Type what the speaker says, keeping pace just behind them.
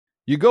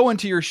You go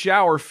into your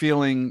shower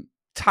feeling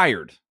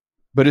tired,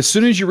 but as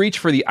soon as you reach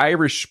for the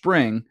Irish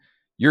Spring,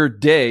 your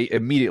day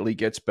immediately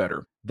gets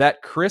better.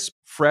 That crisp,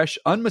 fresh,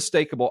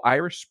 unmistakable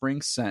Irish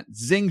Spring scent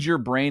zings your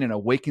brain and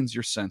awakens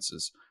your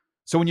senses.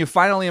 So when you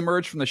finally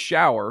emerge from the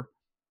shower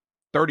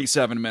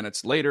 37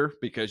 minutes later,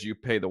 because you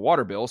pay the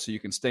water bill so you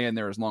can stay in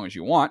there as long as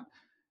you want,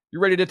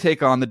 you're ready to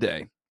take on the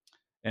day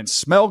and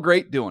smell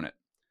great doing it.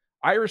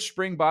 Irish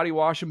Spring Body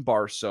Wash and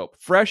Bar Soap.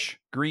 Fresh,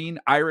 green,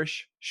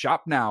 Irish.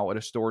 Shop now at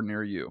a store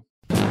near you.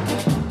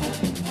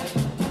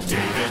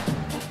 David.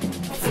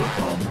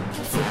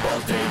 Football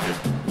David.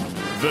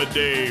 The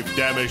Dave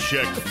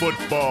Dameshek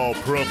Football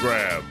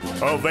Program.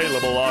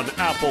 Available on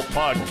Apple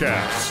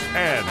Podcasts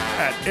and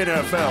at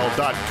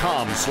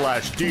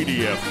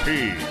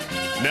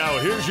NFL.com/DDFP. Now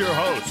here's your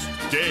host,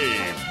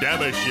 Dave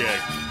Dameshek.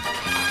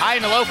 Hi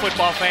and hello,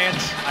 football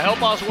fans. I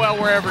hope all's well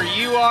wherever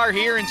you are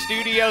here in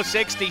Studio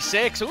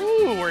 66.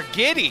 Ooh, we're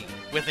giddy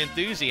with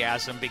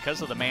enthusiasm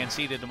because of the man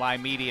seated to my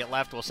immediate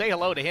left. We'll say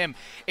hello to him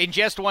in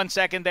just 1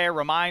 second there.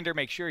 Reminder,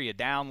 make sure you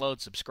download,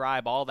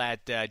 subscribe, all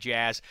that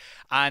jazz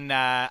on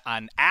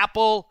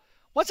Apple.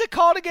 What's it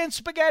called again,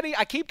 Spaghetti?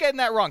 I keep getting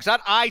that wrong. It's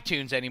not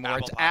iTunes anymore.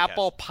 It's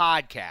Apple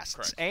Podcasts.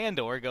 Correct. And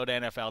or go to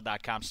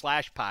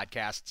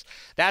NFL.com/podcasts.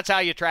 That's how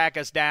you track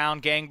us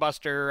down.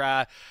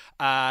 Gangbuster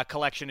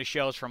collection of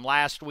shows from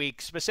last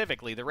week,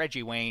 specifically the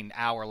Reggie Wayne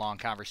hour-long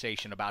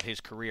conversation about his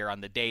career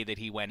on the day that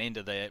he went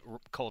into the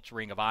Colts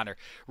Ring of Honor.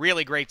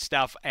 Really great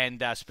stuff,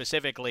 and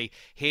specifically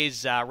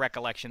his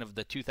recollection of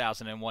the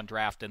 2001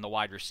 draft and the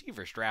wide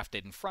receivers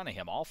drafted in front of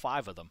him, all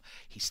 5 of them.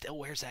 He still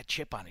wears that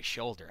chip on his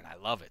shoulder, and I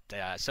love it.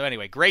 So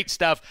anyway, great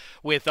stuff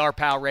with our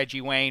pal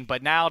Reggie Wayne.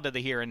 But now to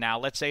the here and now.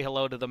 Let's say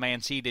hello to the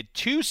man seated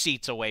 2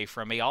 seats away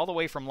from me, all the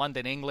way from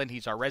London, England.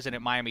 He's our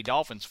resident Miami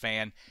Dolphins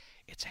fan.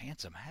 It's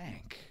Handsome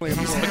Hank.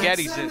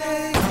 Spaghetti's in.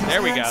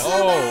 There we go. Hey. There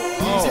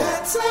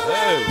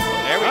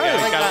we go.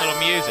 He's got a little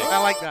music. I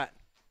like that.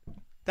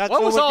 That's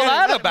What was all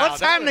that about?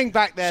 What's happening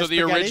back there? So the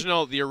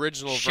Spaghetti?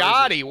 original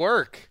Shoddy version,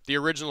 work. the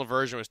original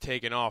version was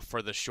taken off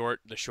for the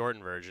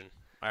shortened version.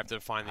 I have to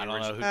find the I don't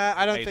know original. who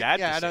I don't made think. that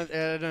Yeah, decision.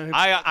 I don't know. Who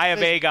I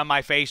have egg on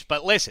my face,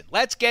 but listen,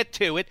 let's get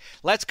to it.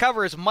 Let's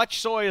cover as much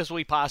soy as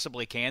we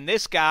possibly can.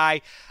 This guy,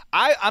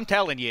 I'm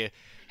telling you,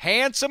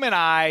 Handsome and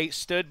I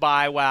stood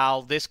by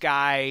while this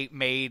guy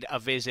made a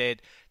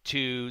visit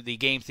to the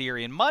Game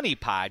Theory and Money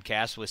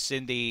podcast with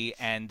Cindy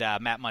and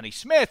Matt Money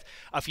Smith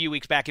a few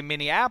weeks back in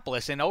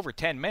Minneapolis. In over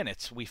 10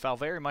 minutes, we fell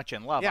very much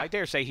in love. Yeah. I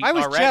dare say he I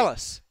was already.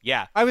 jealous.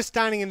 Yeah. I was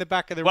standing in the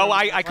back of the Well,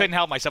 room. I couldn't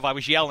help myself. I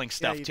was yelling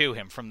stuff you to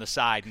him from the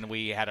side, and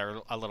we had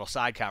a little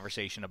side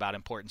conversation about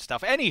important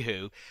stuff.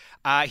 Anywho,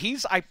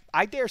 he's,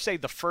 I dare say,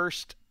 the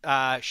first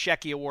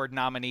Shecky Award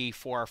nominee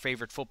for our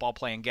favorite football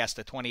playing guest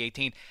of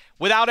 2018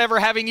 without ever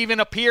having even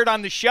appeared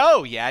on the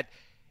show yet.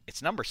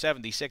 It's number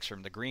 76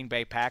 from the Green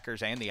Bay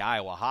Packers and the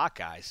Iowa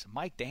Hawkeyes.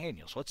 Mike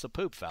Daniels. What's the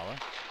poop, fella?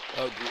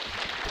 The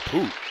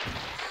poop.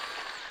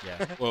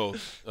 Yeah. Well,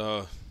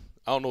 I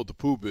don't know what the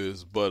poop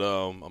is, but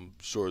I'm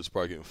sure it's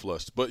probably getting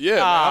flushed. But yeah,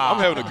 man, I'm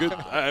having a good.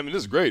 I mean,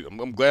 this is great.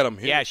 I'm glad I'm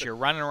here. Yes, you're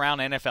running around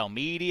NFL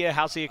media.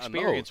 How's the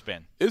experience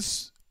been?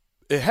 It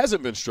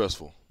hasn't been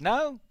stressful.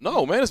 No,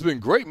 man, it's been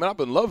great, man. I've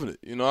been loving it.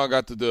 You know, I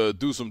got to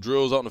do some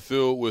drills out in the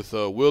field with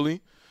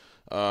Willie.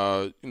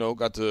 Got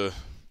to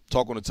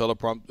talk on the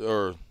teleprompter,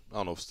 or I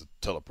don't know if it's the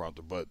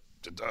teleprompter, but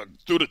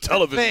through the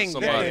television.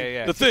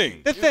 The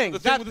thing.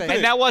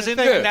 And that wasn't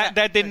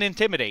that didn't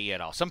intimidate you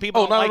at all. Some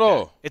people don't not like at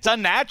all. that. It's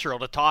unnatural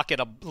to talk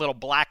at a little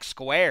black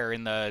square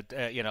in the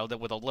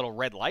with a little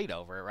red light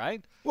over it,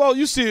 right? Well,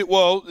 you see it.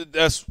 Well,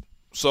 that's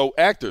so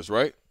actors,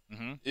 right?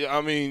 Mm-hmm. Yeah,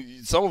 I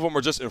mean, some of them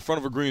are just in front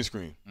of a green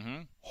screen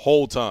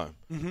whole time.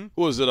 Mm-hmm.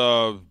 Who is it?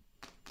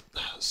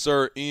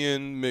 Sir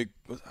Ian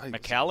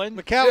McKellen?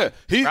 Yeah,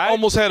 he right?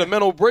 almost had a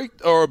mental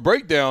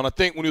breakdown, I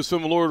think, when he was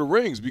filming Lord of the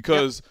Rings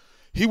because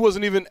he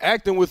wasn't even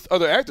acting with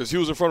other actors. He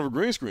was in front of a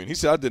green screen. He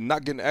said, "I did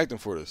not get into acting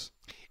for this."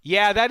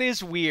 Yeah, that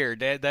is weird.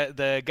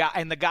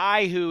 The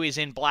guy who is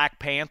in Black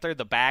Panther,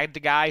 the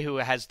bad guy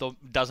who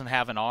doesn't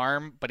have an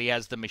arm, but he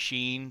has the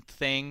machine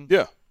thing.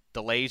 Yeah.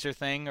 The laser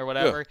thing or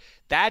whatever. Yeah.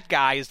 That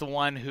guy is the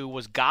one who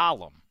was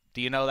Gollum.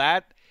 Do you know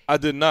that? I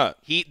did not.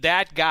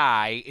 That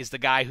guy is the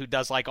guy who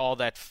does like all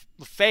that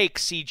fake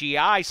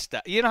CGI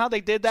stuff. You know how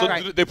they did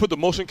that? So they put the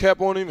motion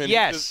cap on him, and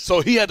yes. So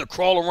he had to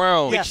crawl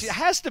around. Which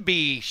has to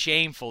be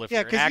shameful if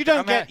you're an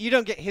actor. because you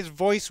don't get his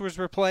voice was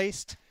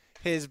replaced,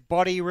 his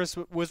body was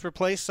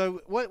replaced.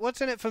 So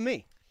what's in it for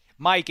me?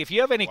 Mike, if you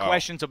have any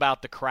questions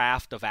about the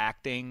craft of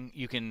acting,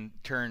 you can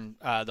turn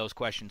those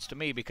questions to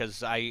me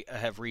because I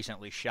have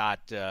recently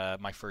shot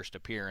my first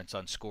appearance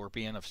on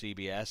Scorpion of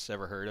CBS.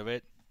 Ever heard of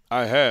it?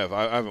 I have.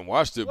 I haven't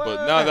watched it,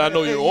 but now that I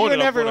know you're on it,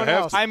 I'm going to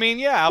have to. I mean,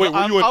 yeah. Wait,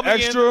 were you an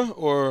extra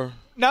or?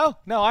 No,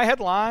 I had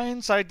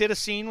lines. I did a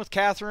scene with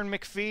Catherine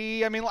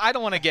McPhee. I mean, I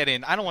don't want to get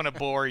in. I don't want to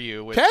bore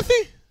you with.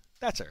 Kathy?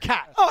 That's her.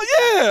 Cat.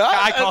 Oh, yeah.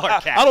 I call her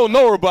Cat. I don't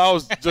know her, but I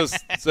was just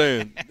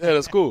saying. Yeah,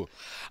 that's cool.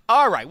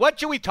 All right, what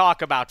should we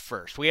talk about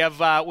first? We have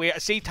we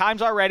see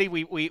time's already.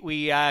 We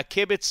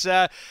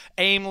kibitz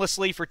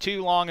aimlessly for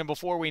too long, and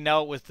before we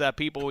know it, with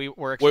people we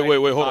were excited Wait,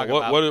 to hold talk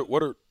on.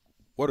 about.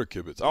 What are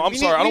kibitz? I'm We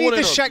sorry, I don't need want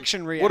the to.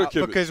 sectionary What are out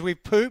kibitz? because we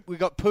got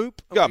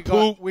poop. We got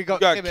poop. We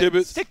got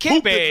kibitz. The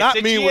Poop did kibitz, not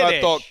it's mean what I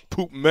Yiddish. thought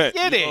poop meant.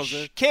 You know what I'm Yiddish,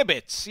 saying?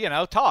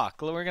 kibitz, talk.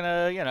 We're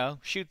gonna,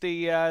 shoot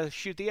the S,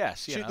 Shoot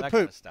the that poop.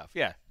 kind of stuff.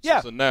 Yeah, So yeah.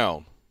 it's a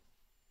noun.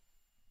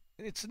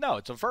 It's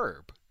a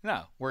verb.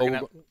 No, we're Oh,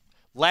 gonna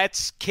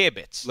let's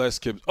kibitz. Let's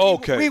kibitz.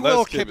 Okay, we will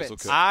let's kibitz.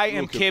 Okay. I We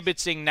am will kibitz.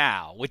 kibitzing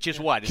now, which is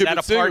what? Is that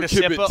a Kibitzing or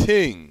participle?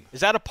 kibitting? Is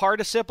that a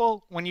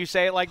participle when you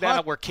say it like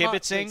that? We're Wait,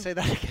 kibitzing. say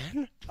that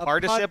again.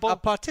 Participle? A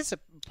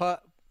participle.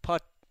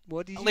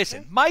 What did you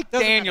Listen, say? Mike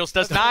Doesn't Daniels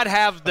matter. does not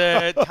have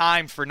the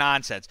time for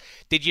nonsense.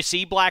 Did you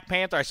see Black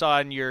Panther? I saw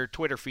on your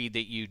Twitter feed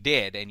that you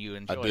did, and you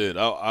enjoyed I did.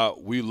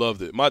 it. We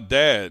loved it. My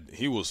dad,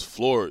 he was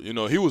floored.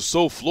 He was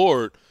so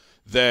floored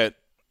that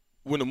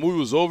when the movie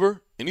was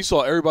over and he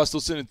saw everybody still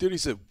sitting in the theater, he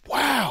said,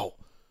 "Wow,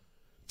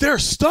 they're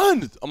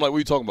stunned." I'm like, "What are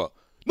you talking about?"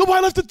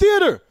 "Nobody left the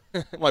theater."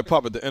 I'm like,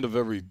 "Pop, at the end of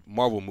every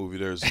Marvel movie,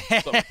 there's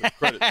something with the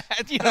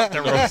credits." You don't have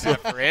to roast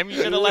that for him. You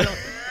should have let him.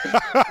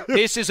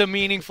 This is a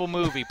meaningful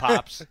movie,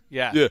 Pops.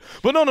 Yeah. Yeah,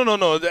 but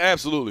no,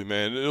 absolutely,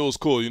 man. It was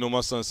cool.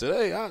 My son said,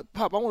 "Hey,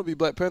 Pop, I want to be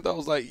Black Panther." I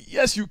was like,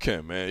 "Yes, you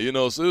can, man."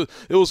 So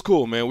it was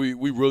cool, man. We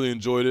really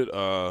enjoyed it.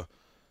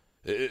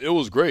 It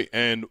was great.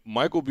 And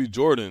Michael B.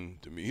 Jordan,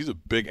 to me, he's a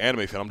big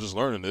anime fan. I'm just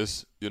learning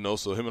this,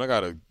 so him and I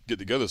got to get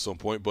together at some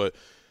point. But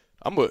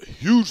I'm a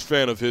huge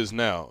fan of his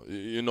now.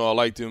 I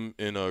liked him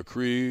in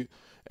Creed,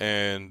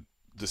 and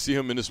to see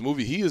him in this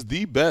movie, he is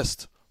the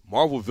best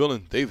Marvel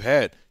villain they've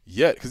had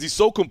yet because he's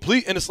so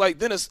complete. And it's like,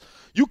 Dennis,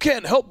 you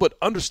can't help but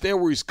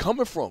understand where he's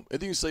coming from. And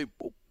then you say,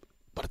 well,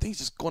 but I think he's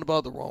just going about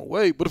it the wrong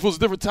way. But if it was a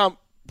different time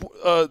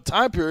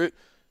period,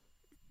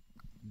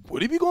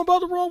 would he be going about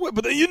the wrong way?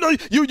 But then,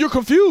 you're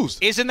confused.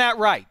 Isn't that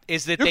right?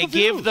 Is that You're they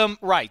confused. give them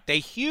they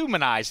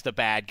humanize the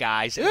bad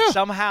guys, and Yeah.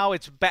 somehow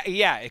it's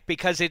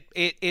because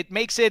it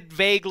makes it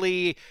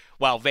vaguely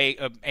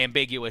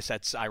ambiguous.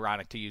 That's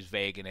ironic to use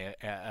vague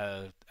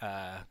and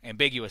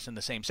ambiguous in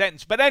the same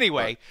sentence. But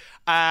anyway,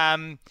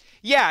 even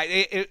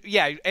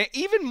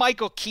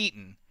Michael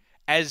Keaton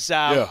as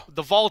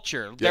the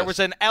Vulture, there Yes. was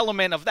an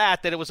element of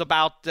that it was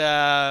about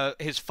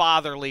his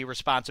fatherly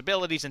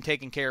responsibilities and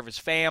taking care of his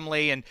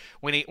family. And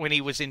when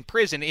he was in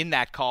prison, in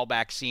that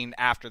callback scene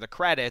after the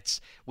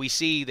credits, we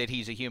see that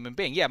he's a human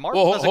being. Yeah,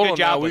 Marvel Well, does a hold good on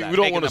job now. with We that,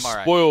 don't making want to them all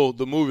right. spoil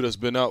the movie that's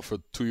been out for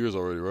 2 years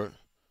already, right?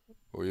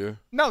 Or a year?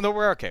 No,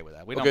 we're okay with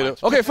that. We don't mind.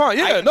 Okay, fine.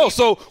 Yeah,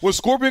 so when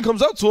Scorpion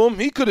comes up to him,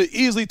 he could have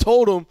easily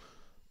told him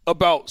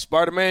about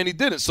Spider-Man. He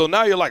didn't. So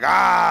now you're like,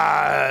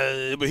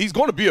 but he's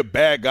going to be a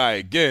bad guy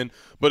again.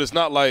 But it's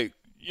not like,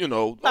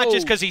 Not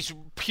just because he's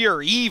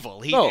pure evil.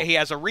 He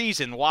has a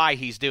reason why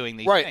he's doing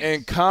these right. things.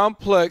 And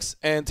complex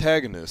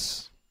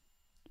antagonists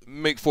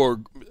make for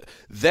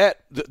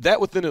that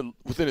within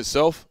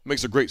itself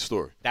makes a great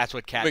story. That's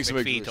what Kat Makes it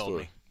make a McPhee great told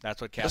story. me. That's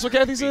what That's what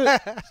Kathy said.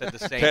 said the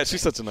same. Kat, thing.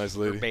 she's such a nice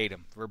lady.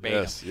 Verbatim.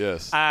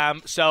 Yes.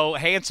 So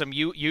Handsome,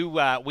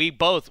 we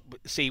both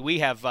see we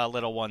have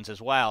little ones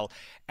as well,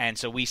 and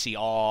so we see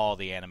all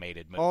the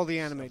animated movies. All the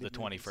animated of the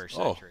movies. 21st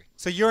Oh. century.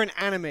 So you're an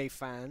anime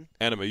fan.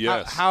 Anime,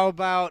 yes. How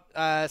about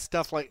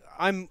stuff like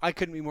I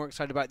couldn't be more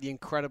excited about The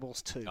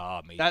Incredibles 2. Oh,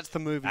 me. That's the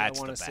movie That's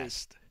I want the to see.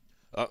 best.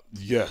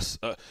 Yes.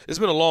 It's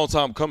been a long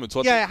time coming. So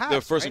I Yeah, think it the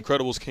has, first right?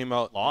 Incredibles came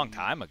out Long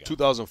time ago.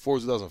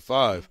 2004,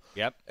 2005.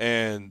 Yep.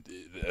 And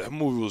that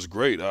movie was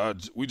great.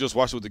 We just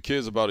watched it with the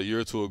kids about a year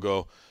or two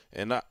ago,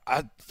 and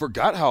I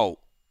forgot how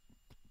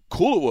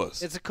cool it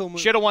was. It's a cool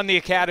movie. Should have won the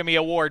Academy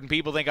Award, and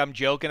people think I'm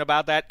joking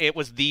about that. It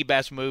was the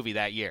best movie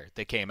that year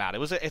that came out.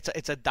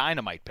 It's a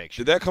dynamite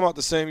picture. Did that come out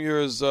the same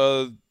year as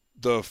the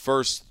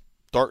first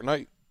Dark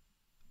Knight?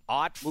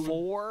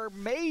 04,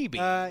 maybe.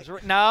 No.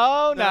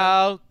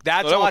 No.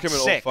 That's No, that one ought came in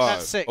 6. 05.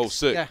 That's 6.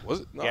 06. Yeah. Was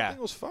it? No, Yeah. I think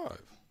it was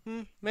 5.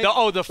 Maybe.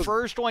 The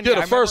first one. Yeah,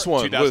 I the first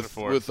remember- one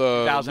 2004. with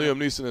 2000. Liam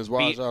Neeson as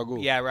Ra's al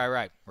Ghul. Yeah,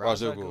 right.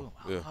 Ra's al Ghul.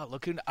 Ghul, yeah. Oh,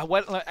 look who.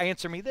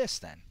 Answer me this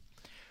then.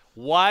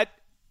 What?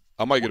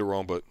 I might get it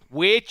wrong, but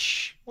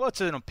Which? Well,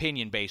 it's an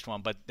opinion-based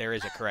one, but there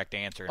is a correct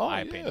answer in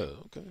my opinion.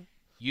 okay.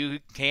 You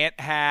can't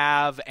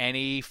have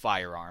any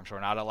firearms. We're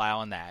not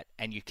allowing that,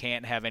 and you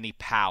can't have any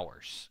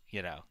powers.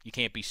 You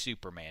can't be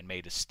Superman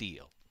made of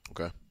steel.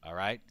 Okay. All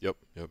right. Yep.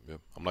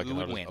 I'm liking Who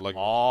how would this. win? I like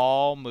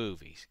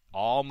it.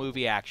 All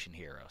movie action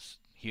heroes,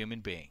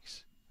 human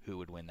beings. Who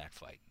would win that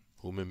fight?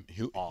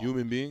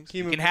 Human beings.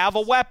 You can have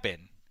a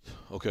weapon.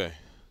 Okay.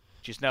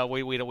 Just no,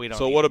 we don't.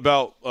 So need what it.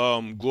 about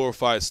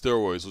glorified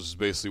steroids, which is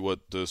basically what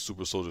the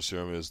super soldier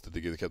serum is that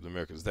they give to Captain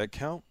America? Does that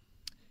count?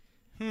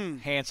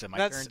 Handsome? I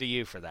That's- turn to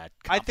you for that.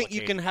 I think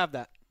you can have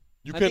that.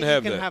 You I can think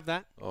have you that. can have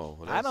that. Oh,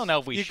 well, I don't know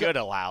if we You should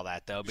allow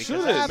that though, because Should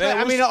Yeah, it, but, man?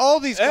 I mean, all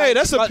these guys Hey,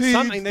 that's have a got P-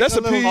 something. They've that's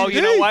got a little- oh,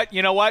 you know what?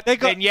 You know what? They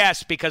got- Then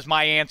yes, because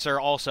my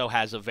answer also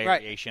has a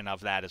variation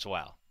of that as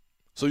well.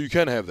 So you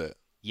can have that.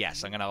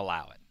 Yes, I'm going to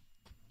allow it.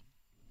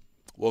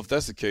 Well, if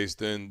that's the case,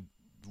 then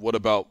what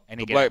about And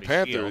the he Black get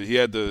out his Panther? shield. He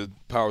had the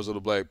powers of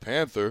the Black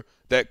Panther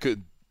that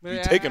could be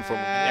taken from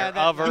him. They're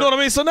other. You know what I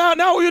mean? So now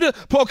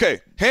okay,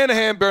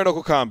 hand-to-hand bare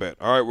knuckle combat.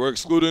 All right, we're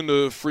excluding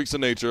the freaks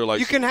of nature. Like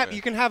you can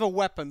have a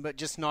weapon, but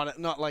just not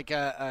like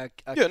a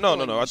no.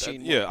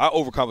 machine. I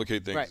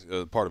overcomplicate things.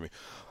 Right. Part of me.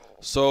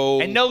 So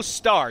and no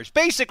stars.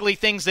 Basically,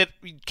 things that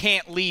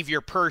can't leave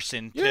your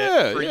person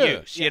for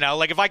use. You know,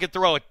 like if I could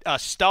throw a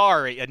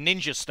star, a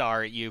ninja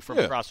star at you from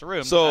across the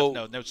room, so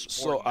no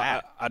support. So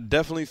I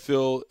definitely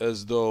feel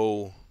as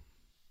though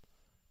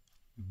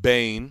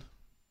Bane,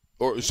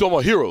 or so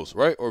about heroes,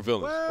 right, or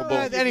villains, Well, or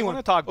both. anyone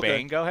want to talk Okay.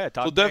 Bane? Go ahead.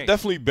 Talk So Bane.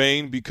 definitely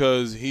Bane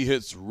because he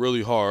hits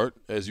really hard,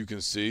 as you can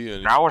see.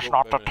 And Now is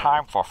not the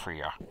time for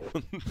fear.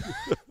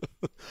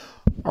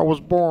 I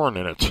was born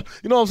in it.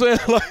 You know what I'm saying?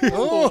 Like,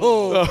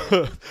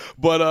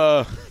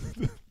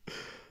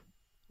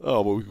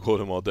 but we can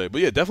quote him all day.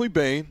 But yeah, definitely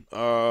Bane.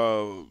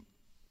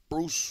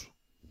 Bruce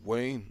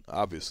Wayne,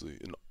 obviously.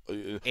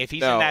 If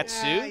he's now, in that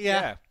suit,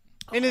 yeah.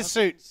 In his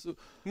suit,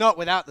 not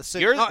without the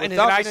suit. Yours- Not in his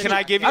can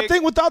I suit. give you? I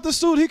think without the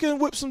suit, he can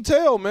whip some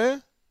tail,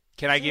 man.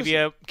 Can I give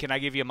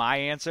you my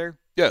answer?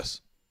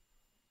 Yes.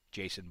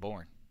 Jason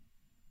Bourne.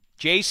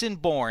 Jason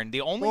Bourne.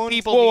 The only Bourne-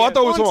 people. Well, he- I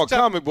thought we were talking Monster.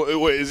 about comic book.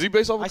 Wait, is he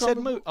based off of I comic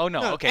said book? Oh no.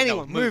 No, Okay.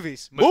 anyone. No,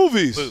 Movies.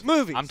 Movies.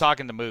 Movies. I'm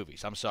talking to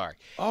movies. I'm sorry.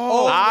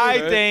 Oh, I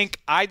okay.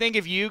 think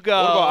if you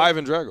go. What about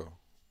Ivan Drago?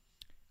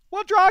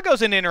 Well,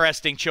 Drago's an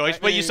interesting choice,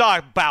 but you saw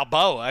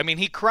Balboa. I mean,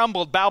 he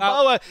crumbled.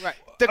 Balboa. right.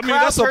 The I mean,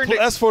 crowd turned.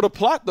 that's for the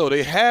plot, though.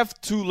 They have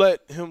to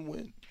let him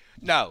win.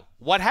 No.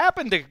 What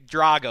happened to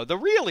Drago, the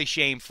really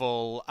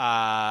shameful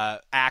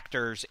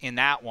actors in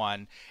that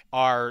one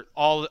are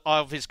all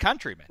of his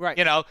countrymen. Right.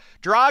 You know,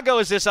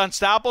 Drago is this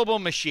unstoppable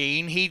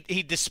machine. He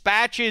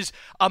dispatches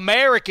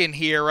American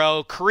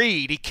hero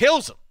Creed. He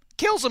kills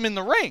him in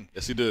the ring.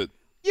 Yes, he did.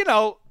 You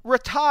know,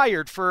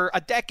 retired for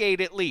a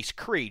decade at least.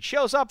 Creed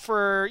shows up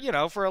for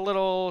a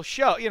little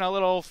show, a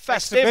little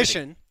festivity,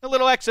 Exhibition. a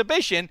little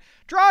exhibition.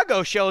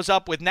 Drago shows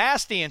up with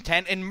nasty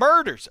intent and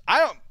murders.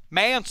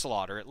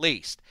 Manslaughter at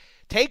least.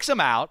 Takes him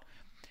out,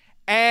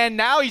 and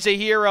now he's a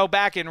hero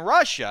back in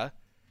Russia.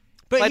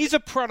 But he's a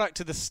product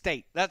of the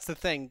state. That's the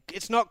thing.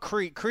 It's not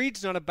Creed.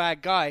 Creed's not a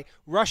bad guy.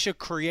 Russia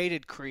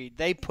created Creed.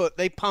 They pumped.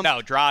 No,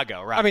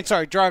 Drago, right? I mean,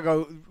 sorry,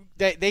 Drago.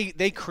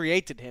 They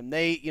created him.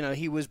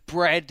 He was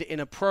bred in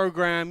a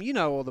program. You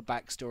know all the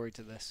backstory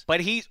to this.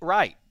 But he's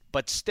right.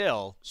 But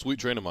still, Sweet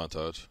training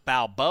montage.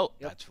 Balboa.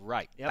 That's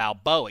right. Yep.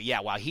 Balboa. Yeah.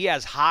 While he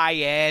has high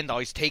end,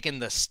 he's taking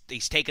the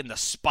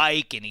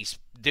spike and he's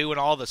doing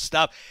all the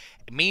stuff.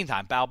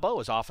 Meantime,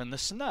 Balboa's off in the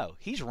snow.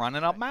 He's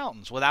running up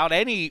mountains without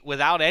any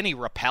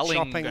rappelling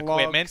Chopping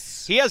equipment.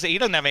 logs. He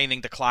doesn't have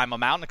anything to climb a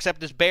mountain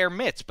except his bare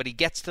mitts, but he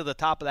gets to the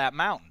top of that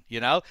mountain. You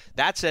know,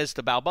 that says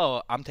to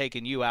Balboa, "I'm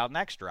taking you out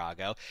next,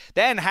 Drago."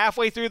 Then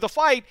halfway through the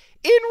fight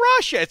in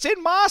Russia, it's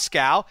in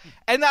Moscow,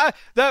 and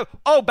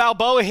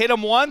Balboa hit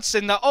him once,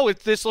 and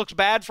this looks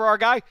bad for our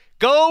guy.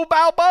 Go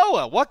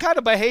Balboa! What kind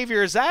of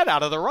behavior is that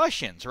out of the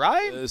Russians,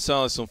 right? It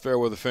sounds like some fair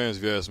weather fans,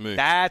 if you ask me.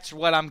 That's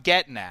what I'm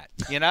getting at.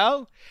 You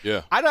know?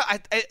 Yeah.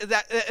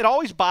 It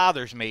always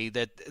bothers me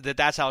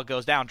that's how it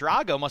goes down.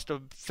 Drago must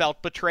have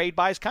felt betrayed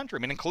by his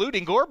countrymen,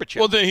 including Gorbachev.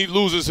 Well, then he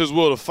loses his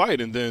will to fight,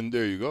 and then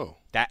there you go.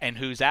 And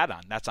who's that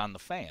on? That's on the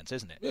fans,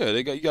 isn't it? Yeah,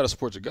 you got to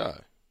support your guy.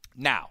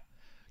 Now,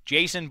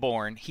 Jason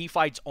Bourne, he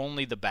fights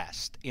only the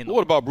best.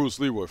 What about Bruce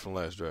Leroy from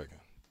Last Dragon?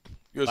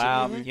 You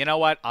know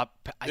what?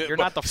 You're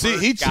not the first. See,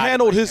 he guy to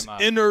channeled bring his him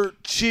up. inner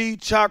chi,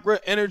 chakra,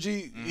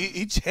 energy.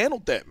 He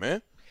channeled that,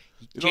 man.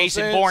 You know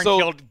Jason what I'm saying?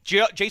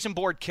 Bourne Jason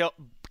Bourne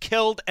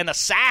killed an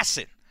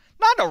assassin,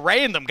 not a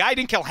random guy. He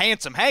didn't kill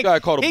Handsome Hank. Guy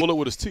caught a bullet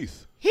with his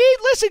teeth.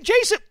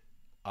 Jason.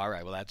 All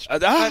right, well that's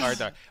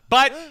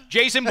but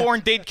Jason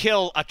Bourne did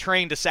kill a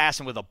trained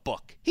assassin with a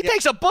book. He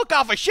takes a book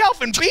off a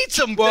shelf and beats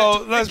him.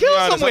 Well, let's be kills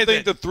honest. him I with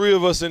think it. the three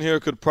of us in here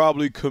could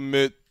probably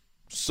commit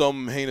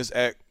some heinous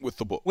act with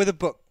the book. With a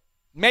book.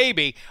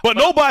 Maybe, But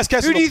nobody's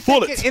catching Who do you a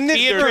think bullet in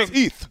this room?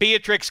 teeth.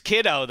 Beatrix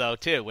Kiddo though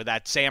too, with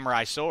that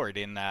samurai sword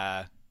in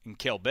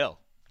Kill Bill.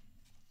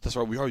 That's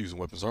right. We are using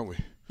weapons, aren't we?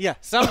 Yeah,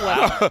 somewhere.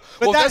 Well,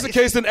 if that's the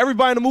case, then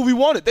everybody in the movie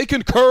won it. They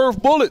can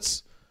curve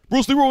bullets.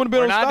 Bruce Leroy wouldn't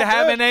have been We're able to not stop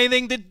having that.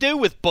 anything to do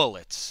with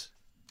bullets.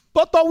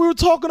 But I thought we were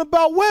talking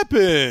about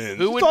weapons.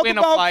 Who would Talk win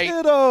a about fight?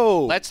 Kiddo.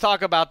 Let's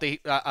talk about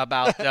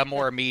the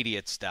more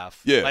immediate stuff.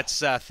 Yeah.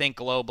 Let's think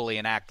globally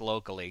and act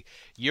locally.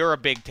 You're a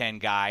Big Ten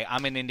guy.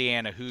 I'm an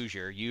Indiana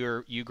Hoosier.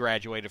 You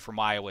graduated from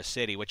Iowa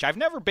City, which I've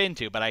never been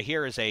to, but I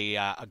hear is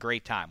a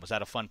great time. Was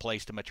that a fun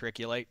place to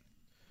matriculate?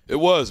 It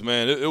was,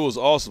 man. It was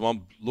awesome.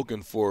 I'm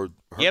looking for.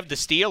 You have the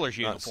Steelers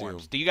Not see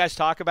uniforms. 'em. Do you guys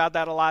talk about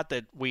that a lot?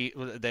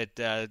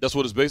 That's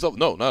what it's based off?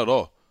 No, not at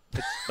all.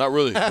 Not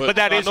really. But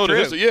that I is know the true.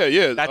 history.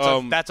 Yeah.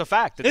 That's a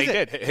fact that they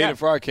did. Hayden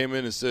Fry came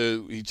in and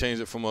said he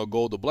changed it from a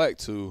gold to black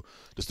to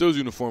the Steelers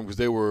uniform because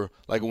they were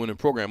like a winning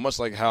program, much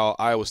like how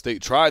Iowa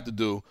State tried to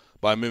do,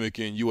 by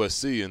mimicking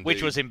USC, and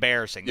which was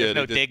embarrassing. There's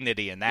no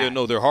dignity in that. Yeah,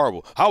 no, they're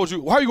horrible. Why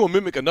are you going to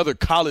mimic another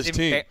college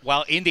team?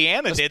 Well,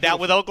 Indiana did that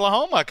with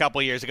Oklahoma a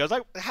couple years ago. It's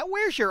like,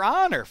 where's your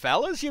honor,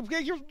 fellas? You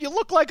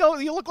look like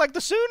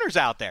the Sooners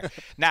out there.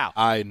 Now,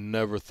 I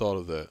never thought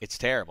of that. It's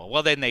terrible.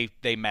 Well, then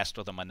they messed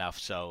with them enough,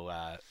 so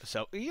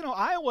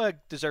Iowa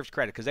deserves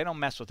credit because they don't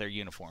mess with their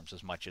uniforms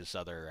as much as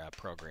other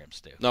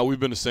programs do. No,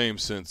 we've been the same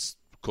since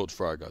Coach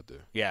Fry got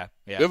there. Yeah.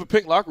 We have a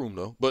pink locker room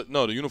though, but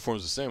no, the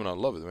uniform's the same, and I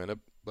love it, man.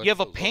 You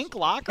have a pink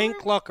locker room?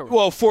 Pink locker room.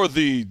 Well, for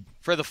the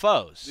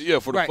foes. Yeah,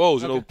 for the Right,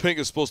 foes. okay. You know, pink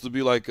is supposed to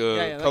be like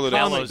a color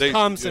that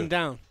calms them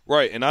down.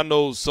 Right, and I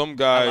know some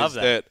guys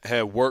that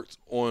have worked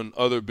on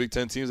other Big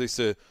Ten teams. They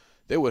said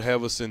they would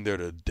have us in there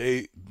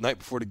the night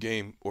before the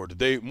game or the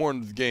day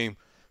morning of the game,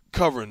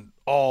 covering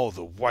all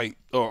the white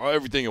or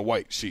everything in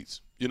white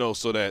sheets. You know,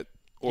 so that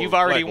you've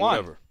already won.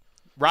 Whatever.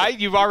 Right?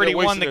 You've already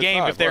won the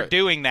game. Time, if they're right.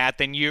 doing that,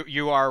 then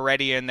you are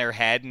already in their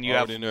head, and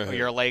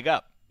you're a leg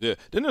up. Yeah.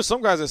 Then there's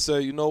some guys that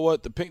say, you know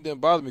what, the pink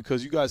didn't bother me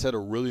because you guys had a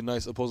really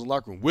nice opposing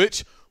locker room,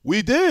 which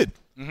we did.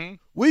 Mm-hmm.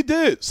 We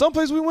did. Some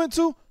place we went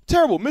to,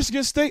 terrible.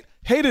 Michigan State,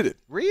 hated it.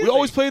 Really? We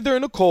always played there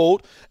in the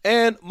cold,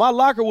 and my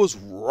locker was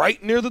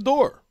right near the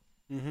door.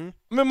 Mm-hmm.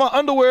 I'm in my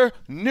underwear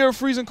near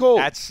freezing cold.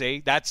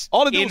 That's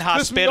all it did was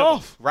piss me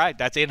off. Right.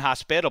 That's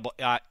inhospitable.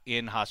 I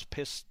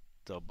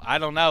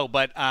don't know,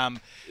 but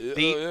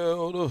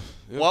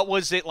what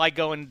was it like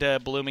going to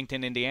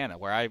Bloomington, Indiana,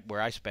 where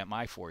I spent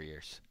my 4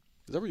 years?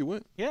 Is that where you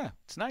went? Yeah,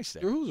 it's nice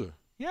there. You're a Hoosier.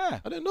 Yeah.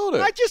 I didn't know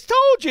that. I just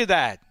told you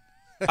that.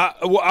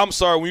 I'm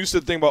sorry. When you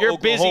said the thing about You're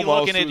Oklahoma, busy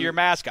looking at your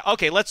mascot.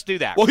 Okay, let's do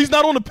that. Well, he's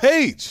not on the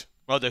page.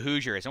 Well, the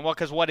Hoosier isn't. Well,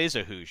 because what is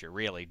a Hoosier,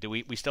 really?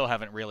 We still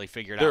haven't really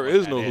figured out There what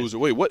is that no Hoosier.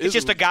 Wait, what is It's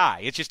just a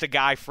guy. It's just a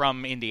guy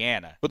from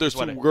Indiana. But there's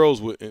two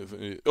girls with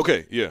 –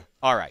 okay, yeah.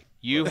 All right.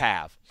 You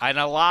have. An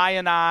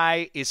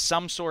Illini is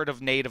some sort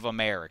of Native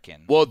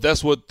American. Well,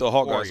 that's what the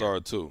Hawkeyes warrior. are,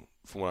 too,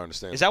 from what I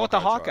understand. Is that what the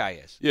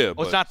Hawkeye is? Yeah.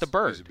 Well, it's not the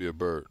bird. It used to be a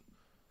bird.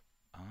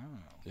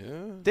 Yeah.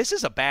 This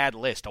is a bad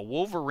list. A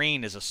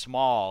wolverine is it's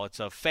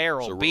a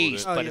feral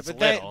beast, but it's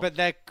little. But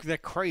they're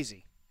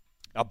crazy.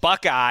 A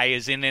buckeye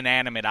is an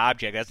inanimate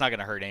object. That's not going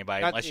to hurt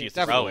anybody unless you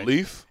throw it.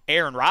 Leaf?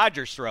 Aaron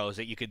Rodgers throws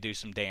it. You could do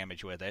some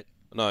damage with it.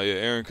 No, yeah,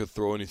 Aaron could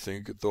throw anything.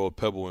 He could throw a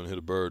pebble and hit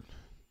a bird.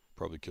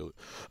 Probably kill it.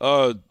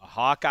 A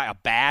hawkeye, a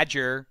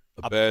badger.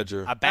 A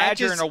badger. A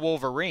badger and a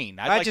wolverine.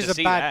 I'd like to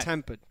see that. Badger's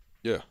bad-tempered.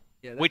 Yeah.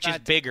 Which is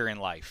bigger in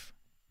life?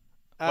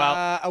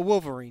 A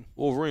wolverine.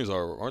 Wolverines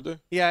aren't they?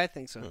 Yeah, I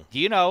think so. Yeah. Do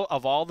you know,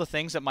 of all the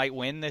things that might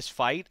win this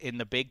fight in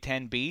the Big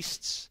Ten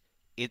beasts,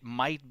 it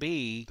might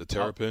be the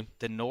terrapin.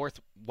 The North.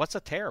 What's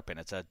a terrapin?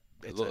 It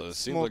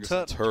seems like it's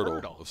a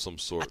turtle of some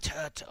sort. A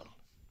turtle.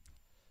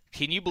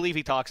 Can you believe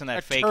he talks in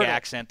that fake turtle.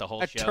 accent the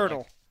whole show? A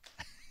turtle.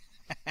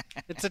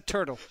 It's a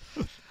turtle.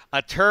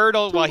 A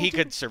turtle. Well, he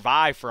could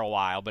survive for a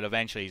while, but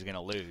eventually he's going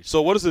to lose.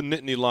 So what is a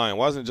Nittany lion?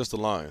 Why isn't it just a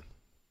lion?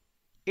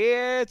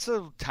 It's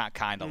a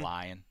kind of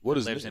lion. What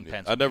is lives in Nittany?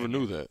 Pennsylvania. I never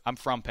knew that. I'm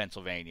from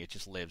Pennsylvania. It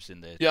just lives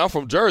in the. Yeah, I'm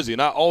from Jersey,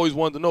 and I always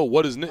wanted to know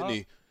what is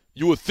Nittany.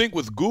 You would think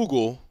with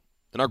Google,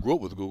 and I grew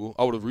up with Google,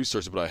 I would have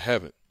researched it, but I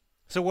haven't.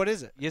 So what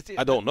is it?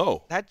 I don't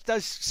know. That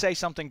does say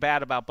something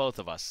bad about both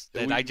of us.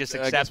 That I just I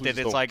guess accepted. we just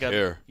It's don't like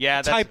care.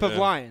 a Type of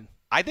lion.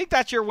 I think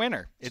that's your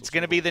winner. It's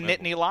going to be the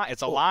Nittany lion.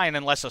 It's a lion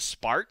unless a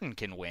Spartan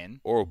can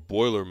win. Or a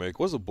Boilermaker.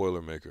 What's a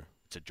Boilermaker?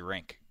 It's a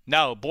drink.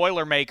 No,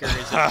 Boilermaker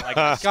is like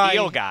a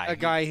steel guy. A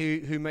guy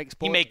who makes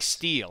boilers. He makes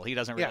steel. He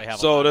doesn't really have a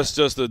So that's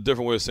just a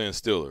different way of saying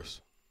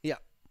Steelers. Yeah.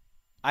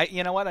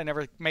 You know what? I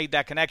never made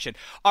that connection.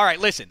 All right,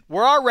 listen.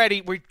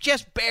 We've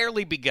just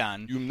barely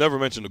begun. You never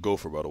mentioned the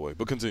Gopher, by the way,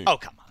 but continue. Oh,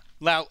 come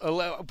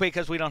on.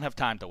 Because we don't have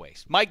time to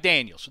waste. Mike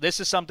Daniels. This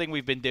is something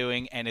we've been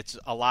doing, and it's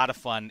a lot of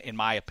fun, in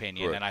my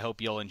opinion, Correct. and I hope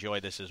you'll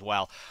enjoy this as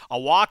well. A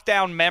walk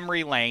down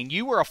memory lane.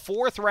 You were a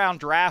fourth-round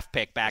draft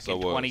pick back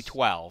in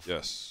 2012.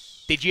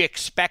 Yes. Did you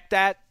expect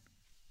that?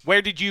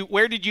 Where did you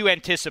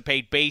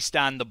anticipate based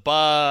on the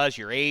buzz,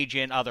 your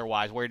agent,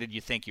 otherwise? Where did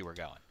you think you were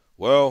going?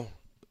 Well,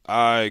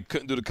 I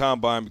couldn't do the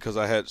combine because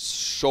I had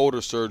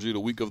shoulder surgery the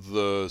week of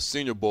the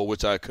Senior Bowl,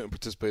 which I couldn't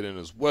participate in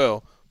as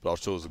well, but I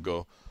was chosen to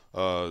go.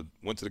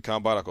 Went to the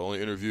combine. I could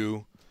only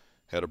interview.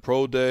 Had a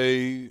pro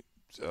day.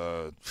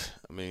 I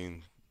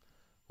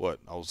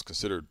was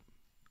considered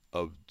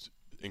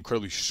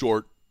incredibly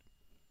short.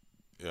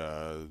 He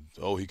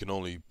can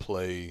only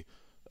play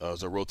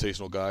as a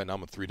rotational guy, and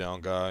I'm a 3-down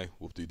guy.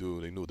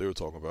 Whoop-de-doo. They knew what they were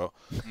talking about.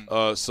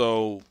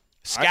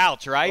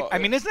 Scouts, right?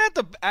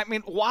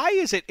 Why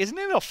is it? Isn't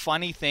it a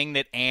funny thing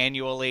that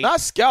annually?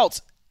 Not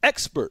scouts,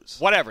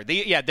 experts. Whatever.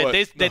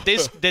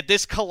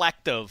 This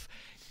collective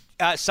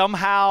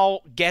somehow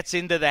gets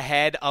into the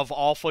head of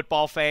all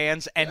football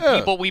fans and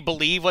people we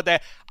believe what they.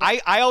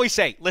 I always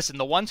say, listen,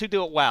 the ones who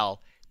do it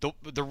well,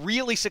 the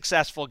really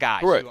successful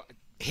guys. Right.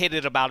 hit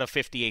at about a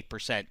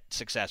 58%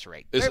 success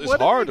rate. It's What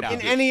do hard they to know? In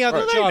predict. any other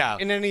Right.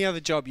 They know.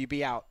 job, you'd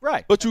be out.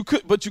 Right. But you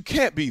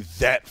can't be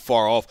that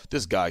far off.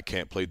 This guy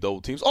can't play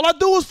double teams. All I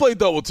do is play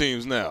double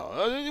teams now.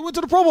 He went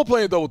to the Pro Bowl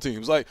playing double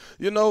teams. Like,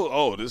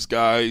 this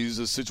guy, he's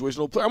a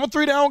situational player. I'm a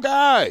 3-down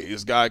guy.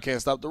 This guy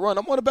can't stop the run.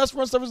 I'm one of the best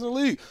run stuffers in the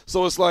league.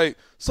 So it's like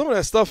some of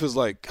that stuff is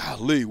like,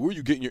 golly, where are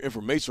you getting your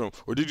information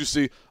from? Or did you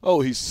see,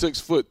 he's 6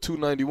 foot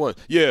 291?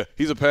 Yeah,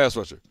 he's a pass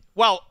rusher.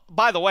 Well,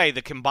 by the way,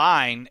 the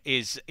combine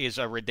is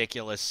a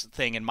ridiculous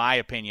thing in my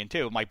opinion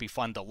too. It might be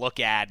fun to look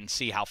at and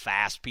see how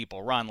fast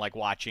people run, like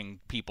watching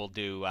people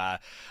do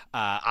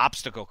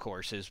obstacle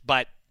courses.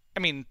 But I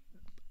mean,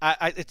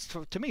 it's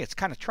to me, it's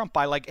kind of trumped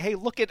by like, hey,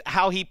 look at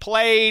how he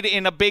played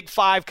in a Big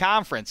 5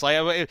 conference.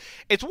 Like,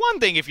 it's one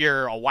thing if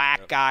you're a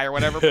whack guy or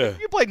whatever. But if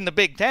you played in the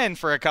Big 10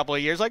 for a couple of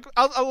years, like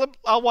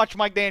I'll watch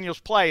Mike Daniels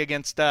play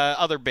against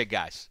other big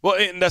guys. Well,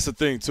 and that's the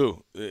thing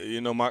too.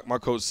 My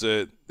coach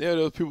said,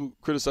 there's people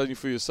criticizing you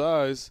for your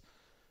size.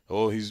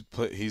 Oh, he's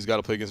got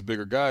to play against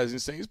bigger guys.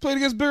 He's saying he's played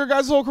against bigger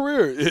guys his whole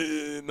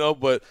career.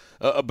 But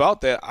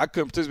about that, I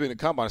couldn't participate in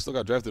the combine. I still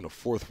got drafted in the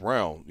 4th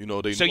round.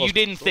 So you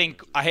didn't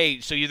think,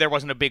 there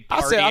wasn't a big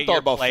party I said I at thought your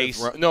about place?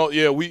 5th round. No,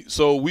 yeah,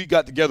 we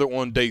got together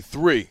on day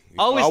 3.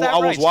 Oh, is that I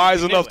right? was So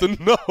wise you enough knew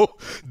to know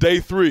day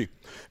 3,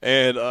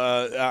 and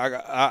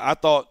I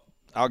thought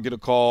I'll get a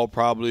call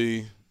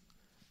probably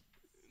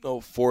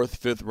 4th,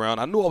 5th round.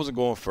 I knew I wasn't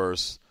going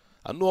first.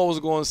 I knew I was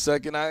going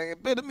second. I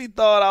bit of me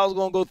thought I was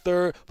going to go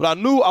third. But I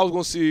knew I was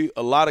going to see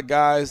a lot of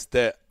guys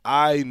that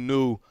I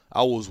knew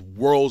I was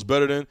worlds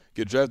better than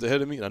get drafted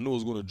ahead of me. And I knew it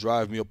was going to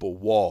drive me up a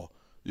wall.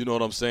 You know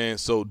what I'm saying?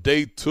 So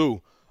day 2,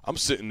 I'm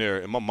sitting there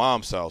in my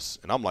mom's house,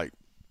 and I'm like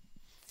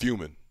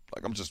fuming.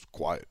 Like I'm just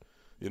quiet,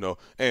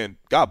 And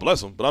God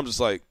bless him, but I'm just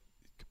like.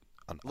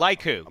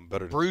 Like who? I'm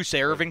better than Bruce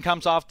Irvin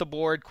comes off the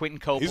board. Quentin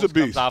He's a Coples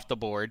beast. comes off the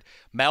board.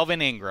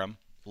 Melvin Ingram,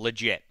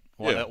 legit.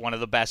 Yeah. One of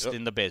the best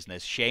in the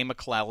business. Shea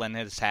McClellan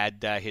has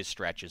had his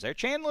stretches there.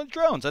 Chandler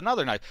Jones,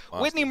 another nice.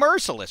 Whitney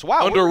Merciless.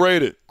 Wow.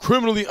 Underrated.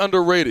 Criminally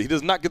underrated. He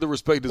does not get the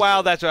respect.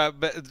 Well, that's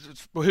but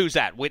who's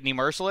that? Whitney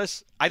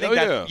Merciless? I think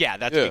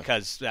that's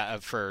because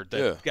for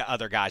the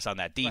other guys on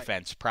that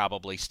defense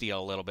probably steal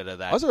a little bit of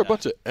that. Why is there a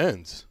bunch of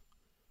ends?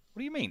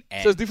 What do you mean?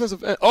 It says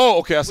defensive end. Oh,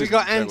 okay. I see. We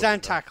got ends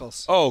and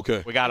tackles. Oh,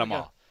 okay. We got them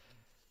all.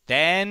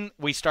 Then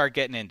we start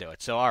getting into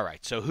it. So, all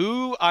right. So,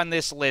 who on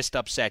this list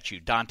upset you?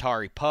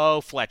 Dontari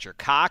Poe, Fletcher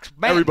Cox?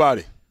 Man,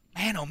 everybody.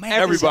 Man, oh, man.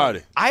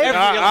 Everybody.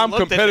 I'm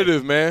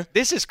competitive, man.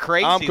 This is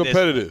crazy. I'm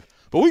competitive.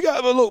 But we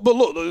got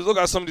look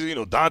at some of these,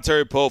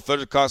 Dontari Poe,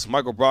 Fletcher Cox,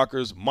 Michael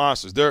Brockers,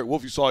 monsters. Derek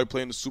Wolfe, you saw he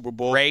play in the Super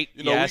Bowl. Great.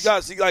 We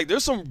got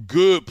there's some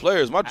good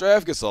players. My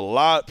draft gets a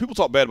lot. People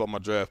talk bad about my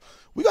draft.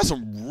 We got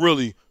some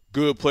really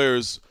good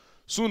players,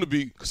 soon to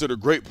be considered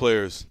great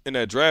players in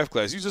that draft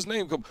class. You just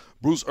named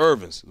Bruce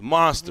Irvins,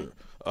 monster.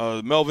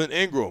 Melvin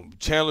Ingram,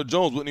 Chandler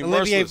Jones, Whitney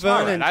Olivier Merciless.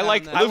 Vernon. I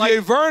like Olivier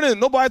Vernon.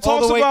 Nobody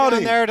talks the way about down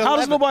him. there at How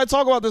does 11. nobody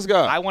talk about this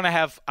guy? I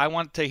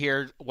want to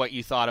hear what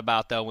you thought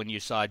about though when you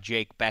saw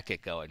Jake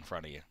Beckett go in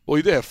front of you. Well,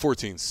 he did have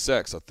 14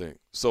 sacks, I think.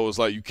 So it's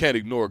like you can't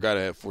ignore a guy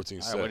that had 14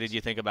 All sacks. right, what did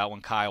you think about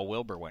when Kyle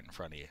Wilbur went in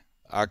front of you?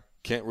 I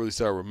can't really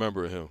say I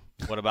remember him.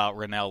 What about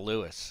Rennell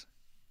Lewis?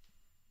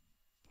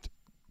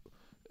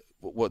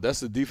 What? That's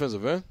the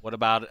defensive end? What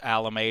about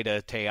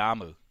Alameda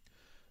Teamu?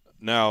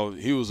 Now,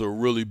 he was a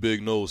really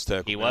big nose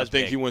tackle. He man. was I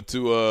think big. he went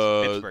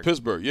to Pittsburgh.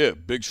 Pittsburgh. Yeah,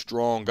 big,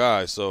 strong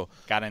guy. So,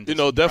 Got into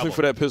definitely trouble.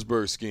 for that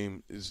Pittsburgh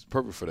scheme is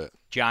perfect for that.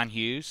 John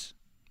Hughes,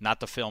 not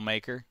the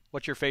filmmaker.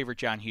 What's your favorite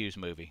John Hughes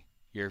movie?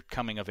 Your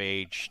coming of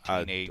age,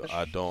 teenage.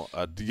 I don't.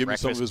 Give me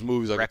some of his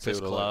movies. I can tell you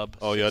Breakfast what I like. Club,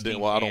 Oh yeah, I 16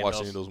 didn't. Well, I don't watch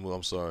any Candles. of those movies.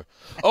 I'm sorry.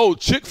 Oh,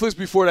 chick flicks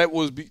before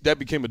that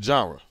became a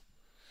genre.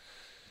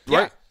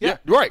 Right? Yeah.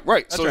 Right.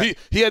 That's So right.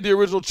 he had the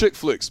original chick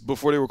flicks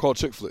before they were called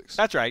chick flicks.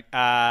 That's right.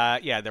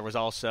 There was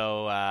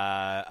also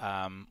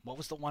what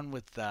was the one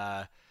with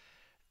the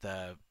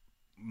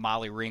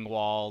Molly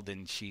Ringwald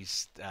and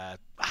she's I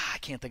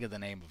can't think of the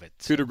name of it.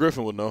 Peter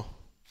Griffin would know.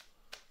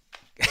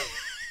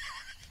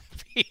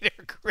 Peter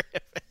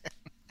Griffin.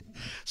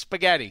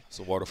 Spaghetti. It's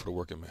a water for the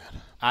working man.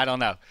 I don't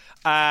know.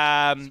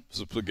 It's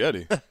a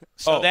spaghetti.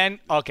 So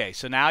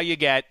now you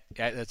get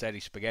that's Eddie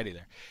Spaghetti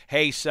there.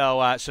 Hey,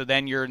 so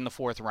then you're in the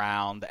 4th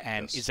round,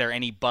 and Yes. is there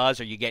any buzz?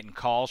 Are you getting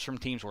calls from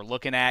teams who are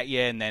looking at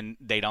you, and then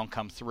they don't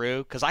come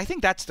through? Because I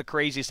think that's the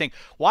craziest thing.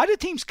 Why do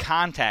teams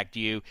contact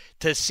you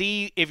to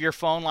see if your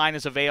phone line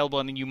is available,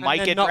 and then you might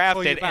then get not call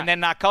you drafted, back? and then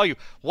not call you?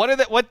 What are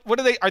they? What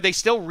are they? Are they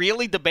still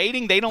really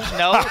debating? They don't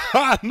know.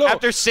 No.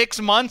 After 6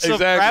 months of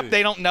Exactly. prep,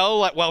 they don't know.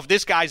 Like, well, if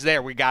this guy's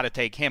there, we got to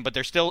take him. But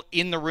they're still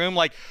in the room,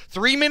 like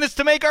 3 minutes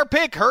to make our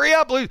pick. Hurry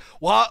up!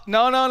 What?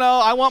 No.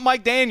 I want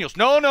Mike Daniels.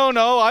 No.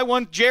 I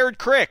want Jared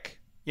Crick.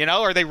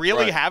 Are they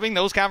really Right. having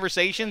those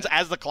conversations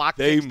as the clock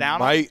They ticks down?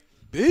 might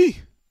be.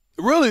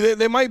 Really,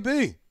 they might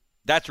be.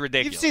 That's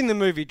ridiculous. You've seen the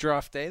movie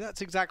Draft Day.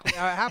 That's exactly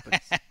how it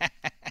happens.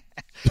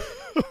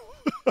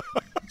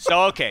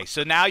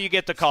 So now you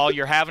get the call.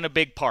 You're having a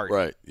big party,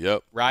 Right.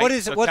 Yep. right? What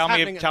is it? So What's tell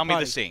happening me, at tell the me the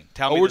party? scene.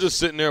 Tell Oh, me. we're the just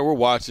sitting there. We're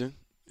watching.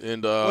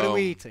 And What are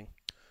we eating?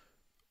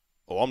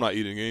 Oh, I'm not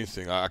eating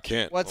anything. I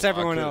can't. What's I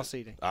everyone couldn't. else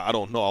eating? I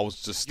don't know. I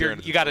was just staring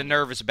at You the got a TV.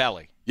 nervous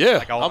belly. Yeah,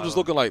 Like, oh, I'm just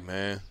looking like,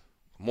 man,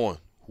 come on.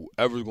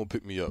 Whoever's going to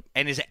pick me up.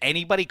 And is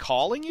anybody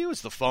calling you?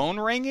 Is the phone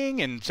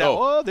ringing? And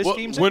so, this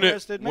team's when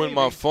interested. when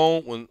maybe.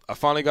 when I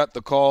finally got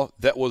the call,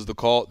 that was the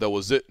call. That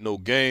was it. No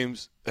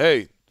games.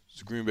 Hey, it's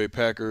the Green Bay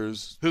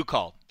Packers. Who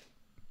called?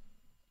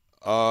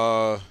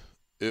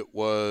 It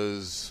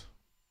was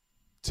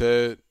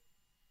Ted,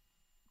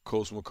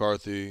 Coach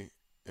McCarthy,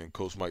 and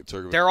Coach Mike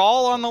Turgovich. They're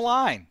all on the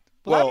line.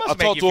 Well, that I must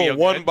make talked you to feel him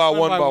one good. by One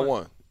one by by one.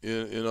 one.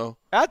 You know.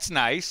 That's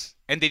nice.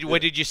 And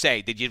what did you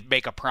say? Did you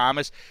make a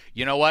promise?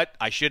 You know what?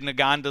 I shouldn't have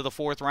gone to the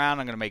fourth round.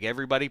 I'm going to make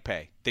everybody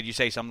pay. Did you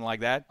say something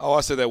like that? Oh,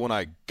 I said that when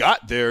I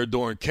got there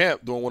during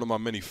camp, during one of my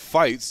many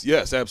fights.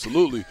 Yes,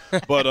 absolutely.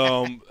 But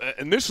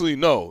initially,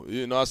 no.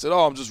 You know, I said,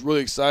 I'm just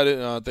really excited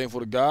and thankful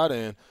to God.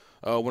 And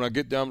when I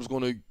get there, I'm just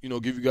going to,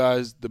 give you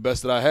guys the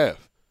best that I have.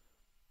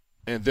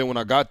 And then when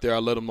I got there, I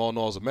let them all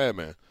know I was a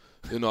madman.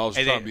 You know, I was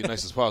trying to be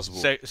nice as possible.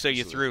 So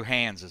you threw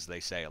hands, as they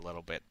say, a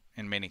little bit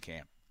in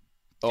minicamp.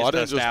 Oh, I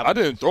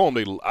didn't throw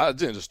them. I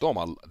didn't just throw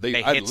them.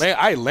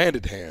 I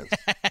landed hands.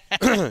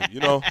 You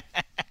know,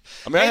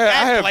 I mean, I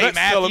had Clay vets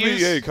telling me,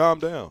 Matthews. "Hey, calm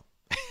down."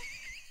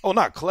 Oh,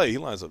 not Clay. He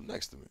lines up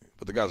next to me,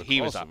 but the guys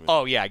He was across up. from me.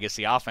 Oh yeah, I guess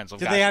the offensive.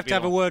 Do guys they have would to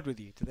have be a word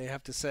with you? Do they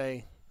have to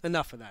say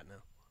enough of that now?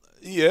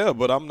 Yeah,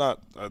 but I'm not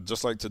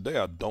just like today.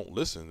 I don't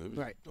listen.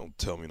 Right. Don't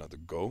tell me not to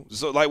go.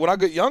 So like when I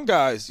get young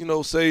guys,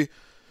 say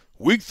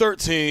week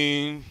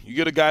 13, you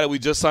get a guy that we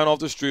just signed off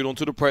the street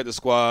onto the practice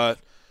squad.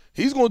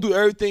 He's going to do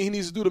everything he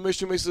needs to do to make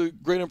sure he makes a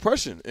great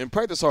impression and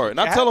practice hard. And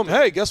I tell him,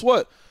 hey, guess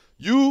what?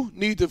 You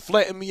need to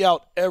flatten me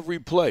out every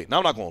play. Now,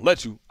 I'm not going to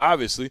let you,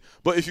 obviously.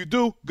 But if you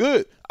do,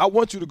 good. I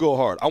want you to go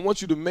hard. I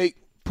want you to make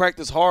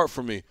practice hard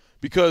for me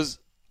because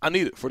I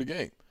need it for the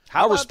game.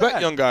 How I about respect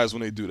that? young guys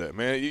when they do that,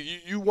 man.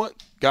 You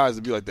want guys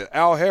to be like that.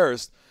 Al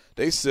Harris,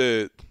 they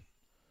said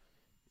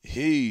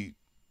he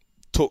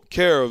took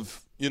care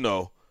of,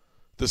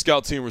 the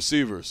scout team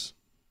receivers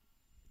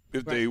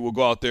if they will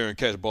go out there and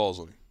catch balls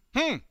on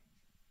him.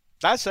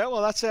 That's it.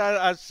 Well,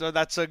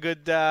 that's a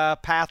good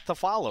path to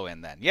follow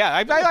in. Then,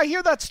 yeah, I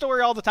hear that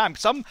story all the time.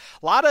 A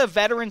lot of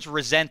veterans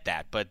resent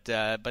that,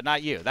 but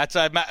not you. That's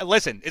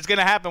listen. It's going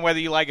to happen whether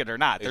you like it or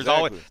not. There's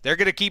Exactly. they're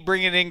going to keep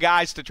bringing in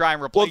guys to try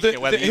and replace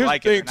you whether you here's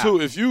like the it thing or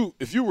not. too.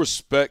 If you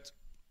respect,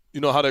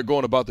 how they're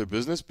going about their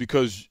business,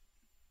 because,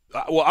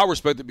 I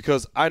respect it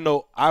because I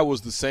know I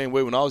was the same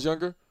way when I was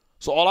younger.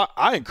 So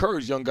I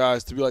encourage young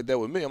guys to be like that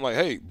with me. I'm like,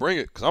 hey, bring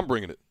it, because I'm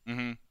bringing it.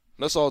 Mm-hmm.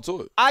 That's all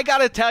to it. I got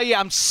to tell you,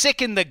 I'm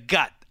sick in the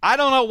gut. I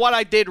don't know what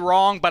I did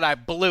wrong, but I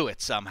blew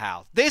it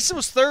somehow. This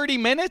was 30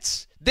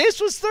 minutes. We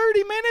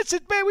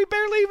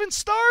barely even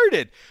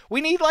started. We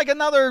need like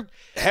another.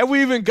 Have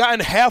we even gotten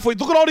halfway?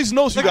 Look at all these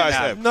notes you guys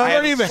have. No, We're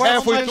not even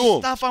halfway through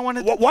them. Stuff I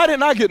wanted to Why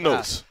didn't I get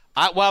notes?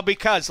 well,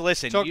 because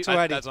listen, Talk to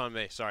Eddie. That's on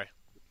me. Sorry.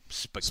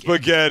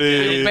 Spaghetti.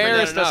 You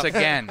embarrassed Enough. us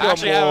again. I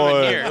actually have him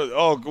in here.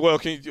 Oh, well,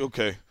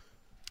 okay.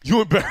 You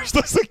embarrassed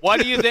us again.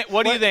 What do you think?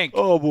 What do you think?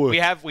 Oh, boy.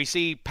 We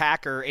see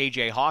Packer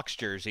AJ Hawk's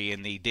jersey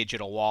in the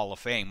digital wall of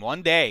fame.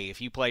 One day,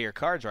 if you play your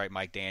cards right,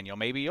 Mike Daniels,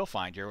 maybe you'll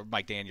find your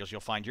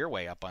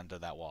way up onto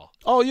that wall.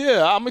 Oh,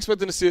 yeah. I'm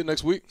expecting to see it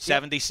next week.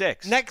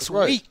 76. Next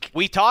right. week.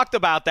 We talked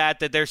about that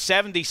there's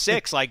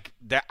 76.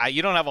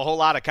 You don't have a whole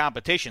lot of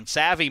competition.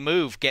 Savvy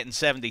move getting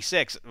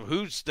 76.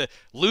 Who's the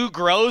Lou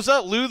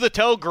Groza? Lou the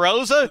Toe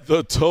Groza?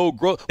 The toe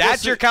growth.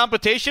 That's your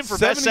competition for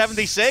best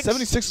 76?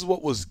 76 is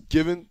what was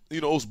given,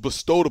 it was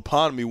bestowed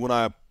upon me when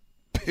I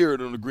appeared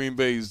on the Green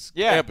Bay's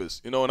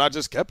campus, and I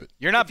just kept it.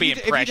 You're not being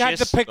If precious. you'd had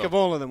to pick of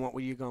all of them, what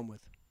were you going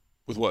with?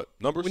 With what?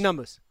 Numbers? With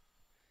numbers.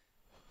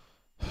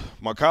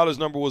 My college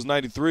number was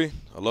 93.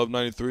 I love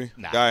 93.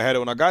 Nah. Guy had it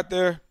when I got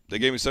there. They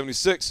gave me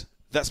 76.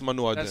 That's my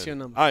new identity. That's your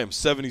number. I am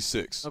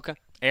 76. Okay.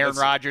 Aaron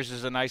Rodgers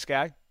is a nice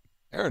guy.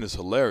 Aaron is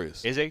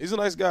hilarious. Is he? He's a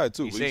nice guy,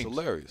 too, He but seems he's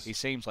hilarious. He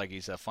seems like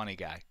he's a funny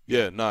guy.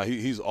 Yeah,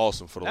 he's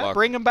awesome for the locker.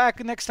 Bring him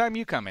back next time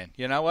you come in.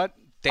 You know what?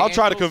 I'll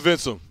try to Daniels?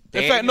 convince him.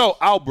 In fact, Daniels? no,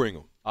 I'll bring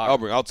him. All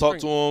right. I'll talk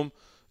to him,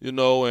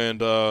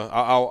 and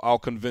I'll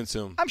convince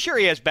him. I'm sure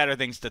he has better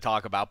things to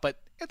talk about, but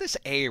this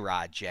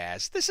A-Rod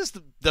Jazz, this is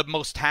the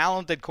most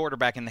talented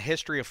quarterback in the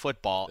history of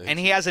football, and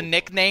he has a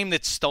nickname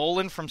that's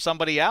stolen from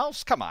somebody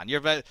else? Come on,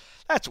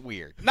 that's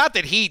weird. Not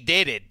that he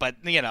did it, but,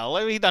 he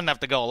doesn't have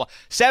to go along.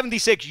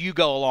 76 you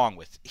go along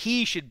with.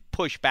 He should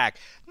push back.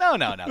 No.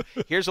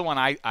 Here's the one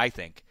I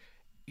think.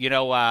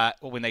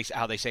 When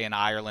how they say in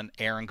Ireland,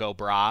 Aaron go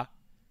bra?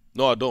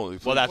 No, I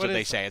don't. Well, that's What what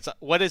they is say.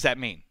 What does that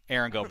mean,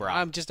 Aaron go bra?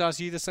 I'm just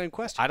asking you the same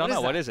question. I don't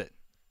know. What is it?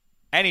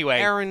 Anyway.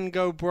 Aaron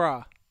Go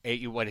Bra.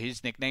 What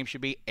his nickname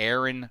should be,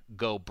 Aaron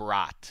Go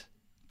Brat,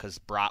 because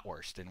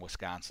Bratwurst in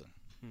Wisconsin.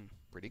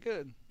 Pretty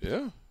good.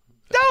 Yeah.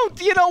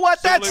 Don't, you know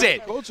what? That's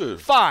it. Culture.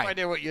 Fine. No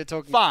idea what you're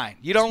talking Fine.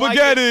 You don't like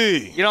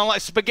Spaghetti. it? You don't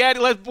like spaghetti?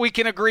 We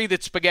can agree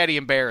that Spaghetti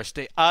embarrassed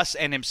us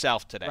and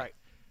himself today. Right.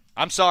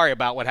 I'm sorry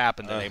about what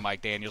happened today,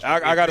 Mike Daniels.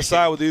 I got to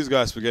side with these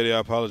guys, Spaghetti. I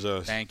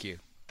apologize. Thank you.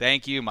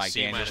 Thank you, Mike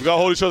C-. Daniels. We got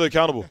to hold each other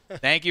accountable.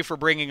 Thank you for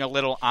bringing a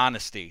little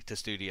honesty to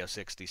Studio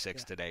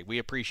 66 today. We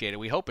appreciate it.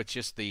 We hope it's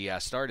just the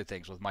start of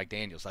things with Mike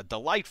Daniels, a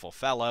delightful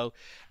fellow,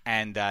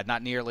 and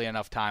not nearly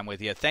enough time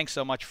with you. Thanks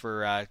so much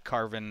for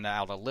carving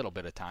out a little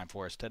bit of time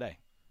for us today.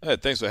 Hey,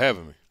 thanks for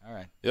having me. All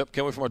right. Yep,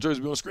 can't wait for my jersey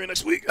to be on the screen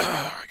next week.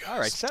 All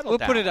right, settle We'll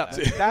down. put it up.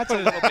 That's a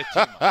little bit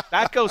too much.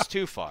 That goes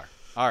too far.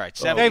 All right,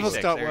 76. Dave will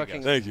start There you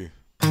working. go. Thank you.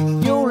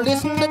 You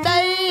listen to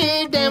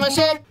Dave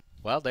Damashek.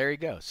 Well, there you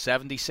go.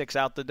 76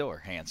 out the door.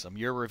 Handsome.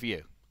 Your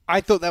review. I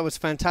thought that was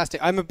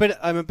fantastic. I'm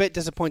a bit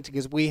disappointed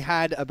because we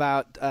had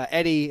about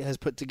Eddie has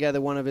put together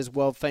one of his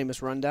world famous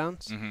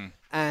rundowns,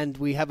 and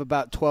we have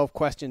about 12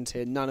 questions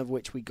here, none of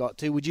which we got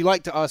to. Would you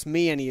like to ask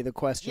me any of the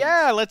questions?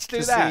 Yeah, let's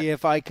do to that. see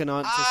if I can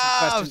answer some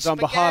questions on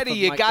behalf of Spaghetti,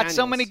 you Mike got Daniels.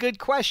 so many good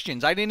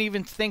questions. I didn't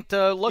even think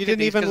to look You at didn't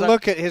these even 'cause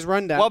look at his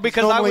rundown. Well,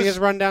 because normally I was- his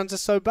rundowns are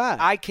so bad.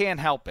 I can't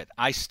help it.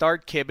 I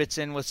start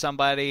kibitzing with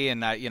somebody, and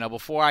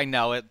before I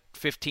know it,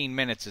 15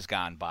 minutes has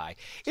gone by.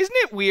 Isn't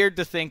it weird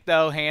to think,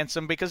 though,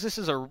 Handsome? Because this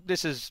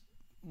is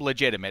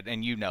legitimate,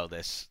 and you know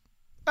this.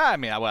 I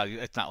mean, well,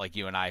 it's not like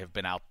you and I have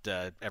been out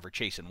ever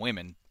chasing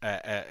women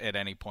at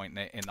any point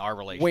in our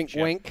relationship.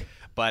 Wink, wink.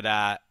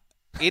 But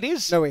it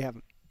is No, we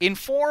haven't.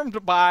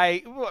 informed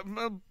by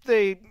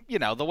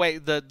the way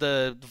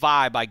the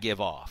vibe I give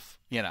off.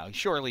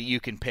 Surely you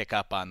can pick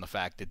up on the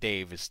fact that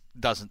Dave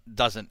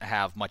doesn't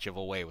have much of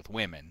a way with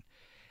women,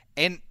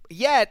 and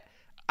yet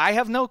I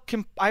have no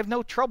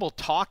trouble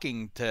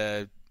talking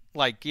to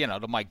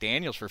to Mike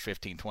Daniels for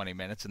 15-20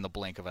 minutes in the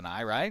blink of an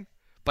eye, right?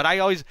 But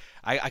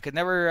I could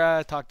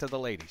never talk to the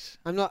ladies.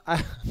 I'm not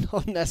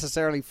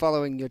necessarily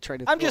following your train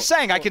of thought. I'm just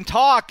saying I can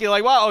talk. You're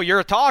like, wow, you're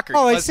a talker.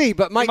 Oh, You I must- see,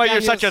 but Mike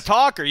you're such a Daniels-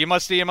 talker. You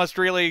must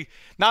really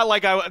not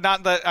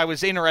that I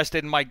was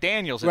interested in Mike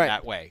Daniels in Right.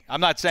 that way.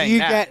 I'm not Do saying you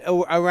that. get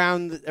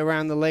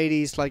around the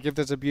ladies, like if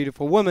there's a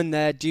beautiful woman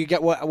there, do you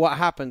get what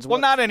happens? Well,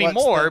 not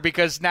anymore the-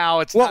 because now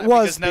it's What not,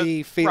 was because the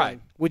no, feeling? Right.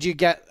 Would you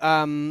get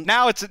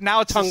Now it's the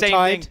same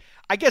tongue-tied? thing.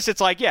 I guess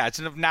it's like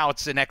now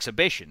it's an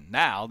exhibition.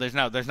 Now there's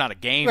not a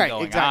game Right,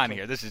 going on exactly.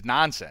 here. This is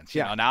nonsense.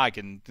 Yeah. Now I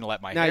can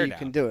let my now hair you down.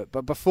 can do it,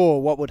 but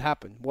before, what would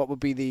happen? What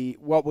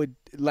would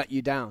let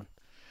you down?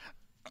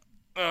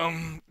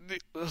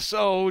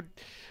 So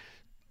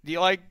do you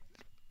like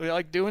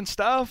doing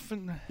stuff?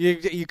 And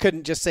You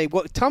couldn't just say,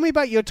 "Well, tell me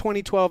about your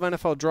 2012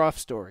 NFL draft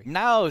story."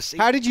 no, see,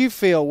 How did you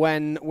feel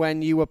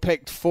when you were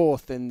picked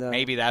fourth in the?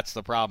 maybe that's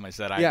the problem is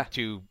that Yeah. I'm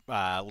too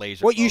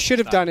laser. What you should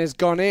have focused on- done is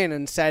gone in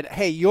and said,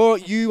 "Hey, you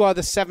are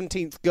the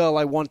 17th girl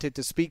I wanted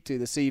to speak to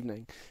this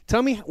evening.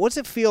 Tell me, what's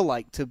it feel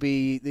like to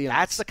be the?"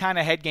 That's the kind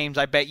of head games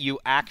I bet you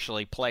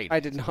actually played. I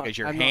did not. Because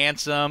you're I'm not-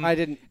 handsome. I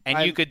didn't- And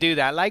I- you could do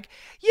that. Like,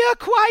 you're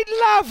quite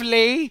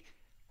lovely.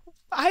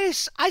 I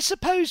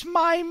suppose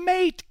my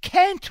mate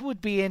Kent would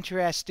be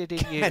interested in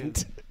you.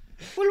 Kent.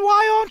 Well,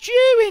 why aren't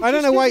you interested I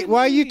don't know why. in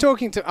Why are you me?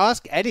 talking to?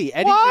 Ask Eddie.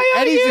 Eddie's Why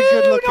are Eddie's you a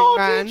good-looking not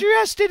man.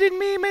 interested in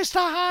me, Mr.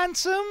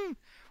 Handsome?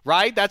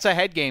 Right? That's a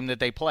head game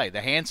that they play.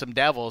 The handsome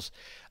devils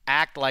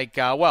act like,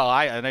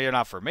 I know you're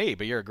not for me,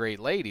 but you're a great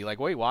lady. Like,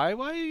 wait, why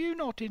are you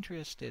not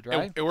interested,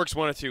 right? It works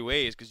one of two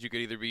ways because you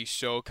could either be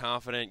so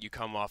confident you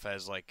come off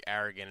as like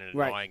arrogant and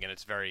Right. annoying, and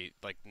it's very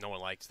like no one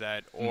likes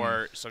that,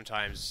 or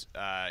sometimes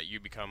you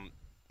become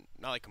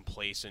not like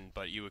complacent,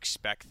 but you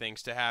expect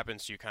things to happen,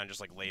 so you kind of just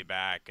like lay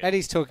back. And,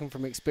 Eddie's talking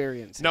from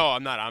experience. no,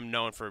 I'm not. I'm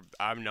known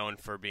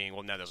for being.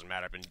 Well, that doesn't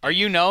matter. I've been Are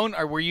you known,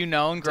 or were you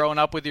known growing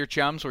up with your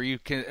chums? Were you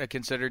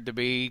considered to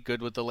be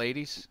good with the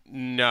ladies?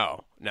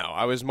 No.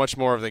 I was much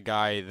more of the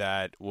guy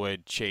that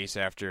would chase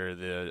after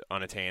the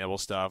unattainable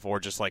stuff, or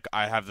just like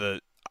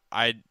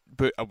I'm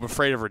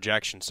afraid of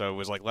rejection, so it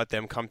was like let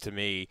them come to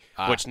me,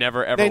 which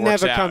never ever They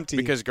works never out come to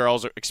you. because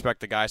girls expect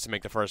the guys to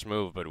make the first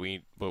move, but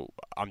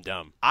I'm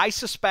dumb. I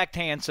suspect,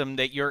 Handsome,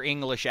 that your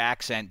English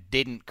accent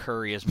didn't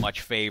curry as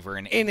much favor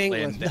in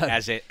England, no.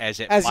 as it As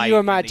might you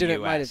in the imagine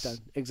it might have US. done.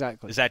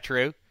 Exactly. Is that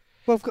true?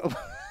 Well, of course.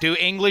 Do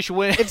English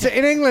women?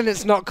 In England,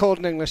 it's not called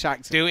an English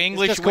accent. Do It's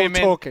English just called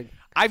women talking?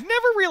 I've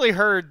never really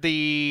heard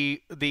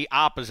the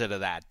opposite of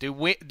that.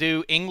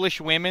 Do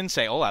English women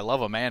say, "Oh, I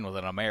love a man with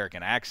an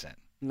American accent"?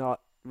 Not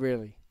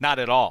really. Not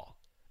at all.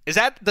 Does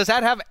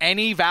that have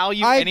any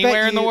value I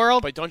anywhere bet in the you-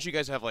 world? But don't you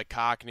guys have like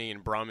Cockney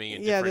and Brummie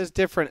and Yeah, different? there's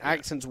different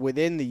accents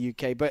within the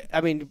UK,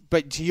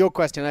 but to your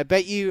question, I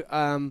bet you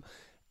an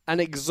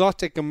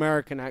exotic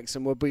American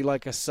accent would be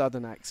like a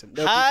Southern accent.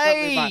 There'll be something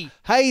Hey! about,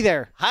 hey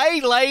there,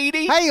 Hey,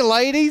 lady. hey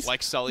ladies,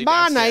 Like Sully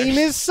my downstairs. name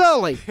is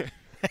Sully.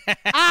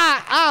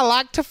 I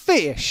like to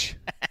fish.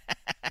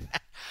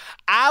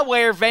 I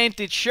wear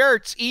vintage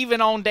shirts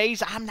even on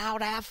days I'm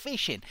not out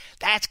fishing.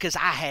 That's because I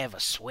have a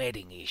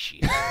sweating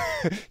issue.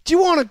 Do you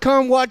want to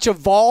come watch a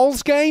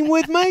Vols game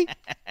with me?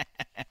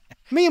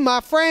 Me and my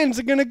friends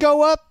are gonna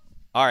go up.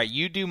 All right,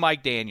 you do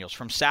Mike Daniels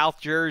from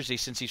South Jersey.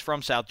 Since he's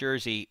from South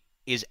Jersey,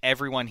 is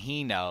everyone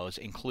he knows,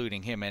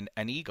 including him,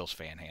 an Eagles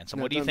fan, Handsome.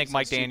 No, What do you don't think be so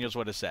Mike stupid. Daniels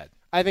would have said?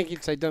 I think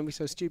he'd say, "Don't be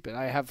so stupid."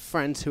 I have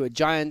friends who are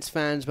Giants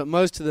fans, but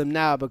most of them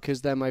now,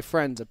 because they're my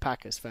friends, are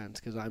Packers fans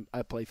because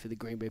I play for the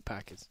Green Bay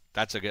Packers.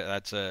 That'd be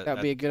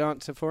a good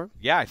answer for him.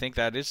 Yeah, I think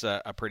that is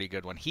a pretty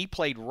good one. He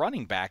played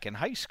running back in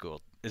high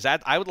school.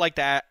 I would like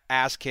to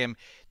ask him,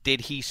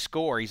 did he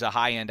score? He's a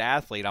high-end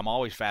athlete. I'm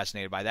always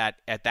fascinated by that.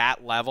 At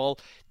that level,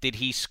 did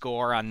he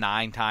score on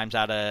 9 times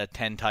out of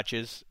 10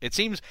 touches? It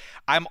seems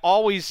I'm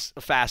always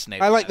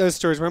fascinated. I like those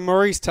stories when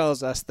Maurice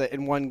tells us that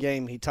in one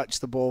game he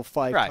touched the ball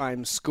 5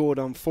 times, scored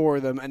on 4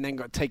 of them, and then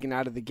got taken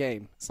out of the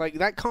game. It's like,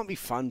 that can't be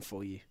fun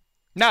for you.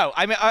 No,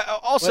 I mean,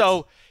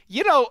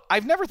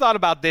 I've never thought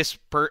about this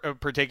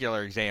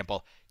particular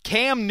example.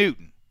 Cam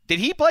Newton. Did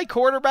he play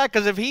quarterback?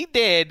 Because if he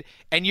did,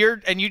 and you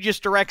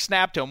just direct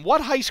snap to him, what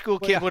high school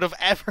kid would have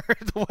ever?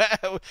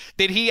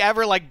 Did he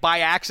ever, like, by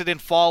accident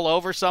fall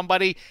over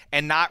somebody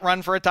and not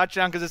run for a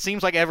touchdown? Because it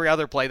seems like every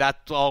other play,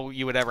 that's all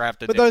you would ever have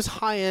to do. But those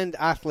high-end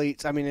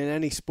athletes, I mean, in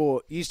any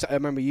sport, I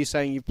remember you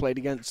saying you've played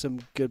against some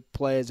good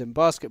players in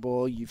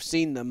basketball. You've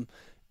seen them,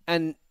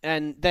 and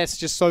that's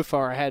just so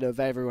far ahead of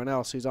everyone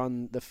else who's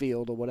on the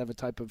field or whatever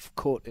type of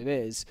court it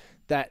is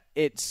that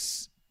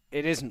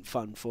it isn't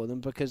fun for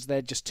them because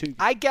they're just too.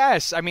 I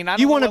guess. I mean, I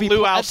don't know what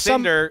Lou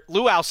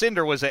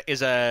Alcindor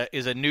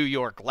is a New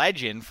York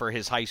legend for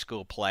his high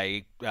school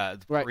play.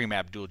 Kareem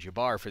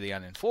Abdul-Jabbar for the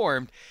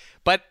uninformed,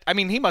 but I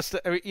mean, he must.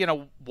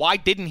 Why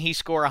didn't he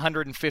score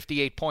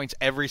 158 points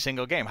every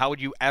single game? How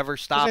would you ever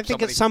stop? I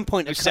think at some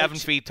point who's 7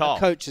 feet tall? A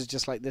coach is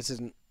just like, this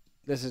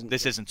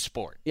isn't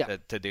sport. Yeah.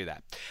 To do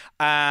that.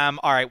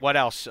 All right. What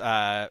else?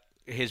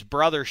 His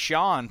brother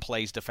Sean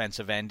plays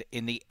defensive end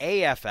in the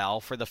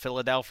AFL for the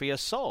Philadelphia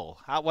Soul.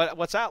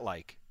 What's that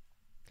like?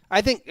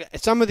 I think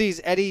some of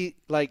these Eddie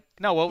how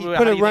put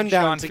do a you rundown think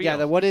Sean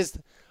together. feels? What is?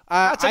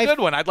 That's a good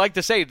one. I'd like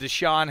to say, does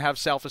Sean have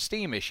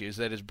self-esteem issues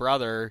that his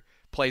brother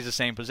plays the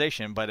same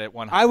position but at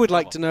one? I would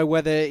like to know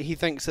whether he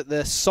thinks that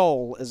the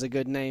Soul is a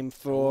good name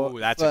for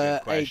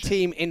a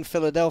team in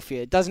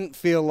Philadelphia. It doesn't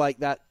feel like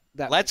that.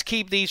 Let's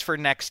keep these for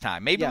next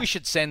time. Maybe we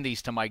should send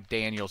these to Mike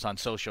Daniels on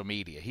social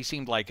media. He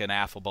seemed like an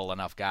affable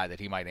enough guy that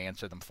he might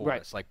answer them for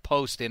us, like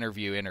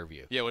post-interview.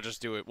 Yeah, we'll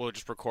just do it. We'll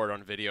just record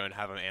on video and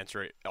have him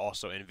answer it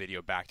also in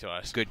video back to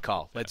us. Good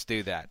call. Let's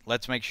do that.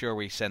 Let's make sure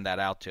we send that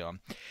out to him.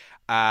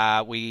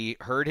 We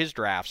heard his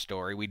draft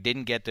story. We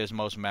didn't get his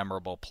most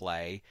memorable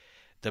play.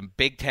 The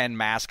Big Ten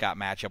mascot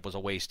matchup was a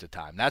waste of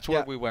time. That's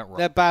where we went wrong.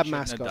 They're bad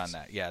mascots. mascots. Have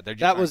done that. Yeah, they're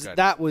just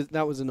that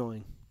was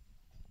annoying.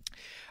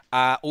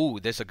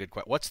 This is a good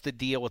question. What's the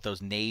deal with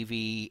those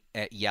navy,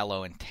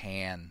 yellow, and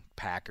tan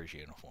Packers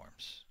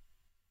uniforms?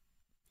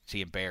 Is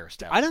he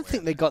embarrassed? I don't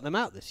think they got them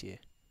out this year.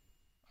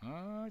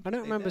 I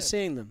don't remember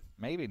seeing them.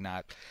 Maybe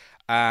not.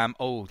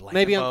 Lambeau,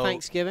 maybe on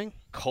Thanksgiving.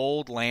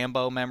 Cold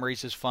Lambeau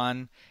memories is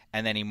fun,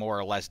 and then he more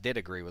or less did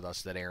agree with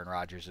us that Aaron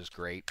Rodgers is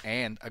great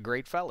and a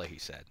great fella. He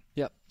said.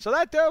 Yep. So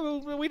that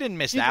we didn't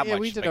miss that much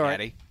we did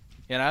spaghetti.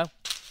 All right.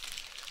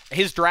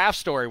 His draft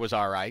story was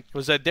all right. It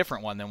was a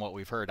different one than what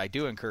we've heard. I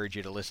do encourage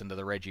you to listen to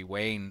the Reggie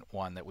Wayne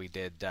one that we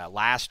did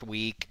last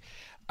week.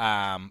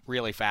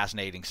 Really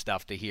fascinating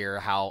stuff to hear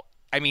how,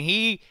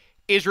 he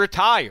is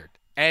retired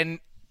and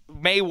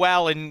may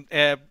well and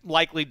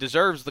likely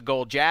deserves the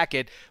gold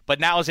jacket, but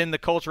now is in the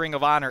Colts Ring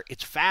of Honor.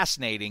 It's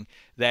fascinating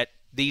that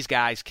these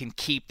guys can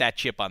keep that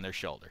chip on their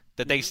shoulder.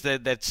 That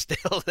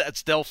that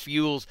still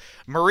fuels.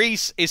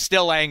 Maurice is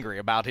still angry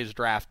about his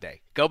draft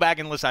day. Go back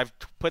and listen. I've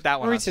put that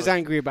one. Maurice is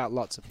angry about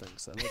lots of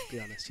things, though. Let's be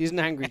honest. He's an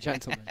angry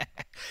gentleman.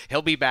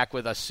 He'll be back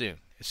with us soon.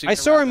 I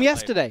saw him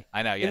yesterday.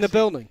 I know. Yes, in the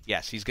building.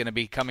 Yes, he's going to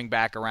be coming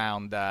back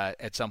around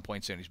at some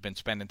point soon. He's been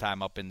spending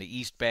time up in the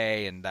East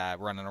Bay and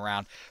running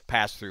around.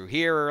 Passed through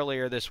here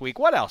earlier this week.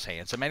 What else,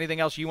 Handsome? Anything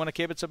else you want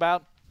to kibitz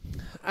about?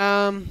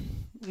 No.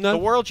 The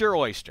world's your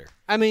oyster.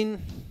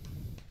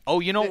 Oh,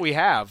 you know what we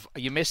have?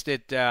 You missed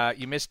it.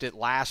 You missed it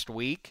last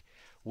week.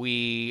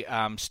 We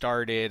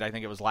started. I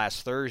think it was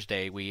last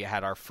Thursday. We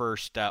had our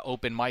first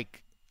open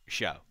mic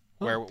show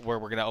where we're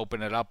going to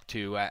open it up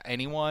to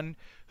anyone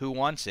who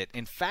wants it.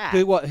 In fact,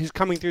 who's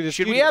coming through the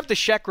should studio? we have the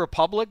Czech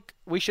Republic?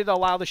 We should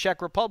allow the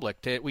Czech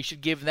Republic to. We should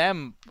give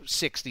them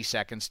 60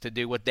 seconds to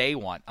do what they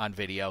want on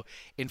video.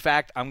 In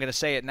fact, I'm going to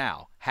say it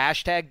now.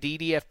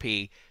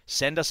 #DDFP.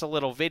 Send us a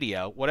little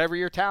video, whatever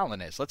your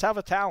talent is. Let's have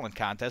a talent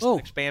contest and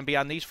expand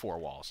beyond these 4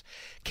 walls.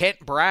 Kent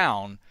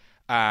Brown,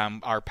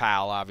 our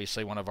pal,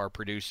 obviously one of our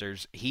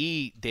producers,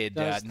 he did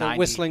the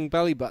whistling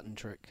belly button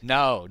trick.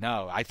 No.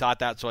 I thought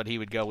that's what he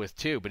would go with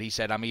too, but he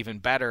said I'm even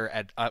better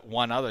at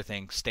one other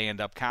thing,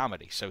 stand-up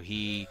comedy. So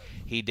he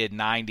did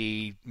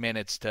 90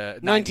 minutes to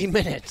 90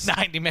 minutes.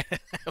 90 minutes.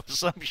 It was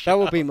some show.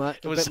 That will be much.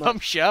 It was some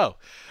show.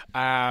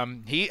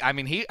 But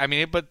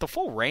the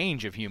full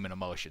range of human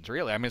emotions,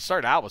 really. It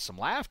started out with some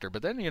laughter,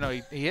 but then he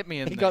hit me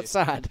in. He got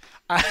sad.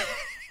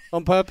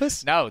 on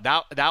purpose? No,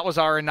 that was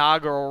our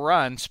inaugural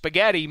run.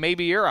 Spaghetti,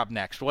 maybe you're up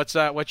next. What's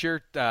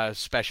your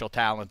special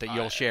talent that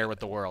you'll share with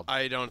the world?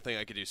 I don't think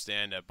I could do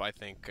stand-up. I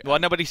think. Well,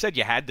 nobody said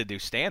you had to do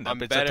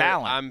stand-up. It's a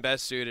talent. I'm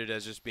best suited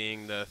as just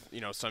being the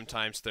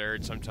sometimes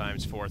third,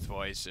 sometimes fourth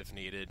voice if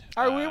needed.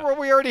 All right,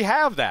 we already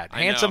have that.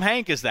 Handsome know.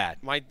 Hank is that.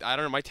 I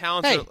don't know. My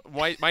talents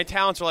my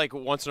talents are like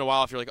once in a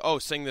while if you're like, oh,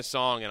 sing this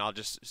song, and I'll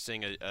just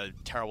sing a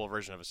terrible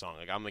version of a song.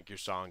 Like I'm like your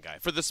song guy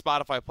for the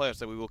Spotify playlist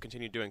that we will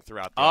continue doing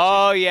throughout the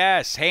Oh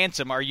yes,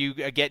 Handsome. Are you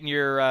getting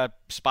your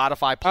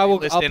Spotify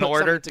playlist I'll in put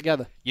order? something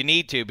together. You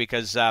need to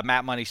because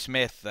Matt Money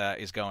Smith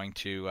is going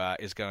to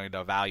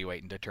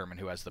evaluate and determine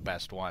who has the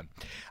best one.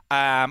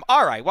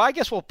 All right. Well, I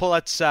guess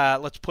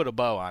let's put a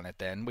bow on it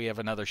then. We have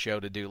another show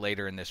to do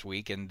later in this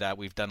week, and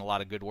we've done a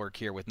lot of good work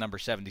here with number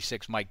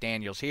 76, Mike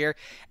Daniels here.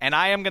 And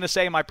I am going to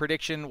say my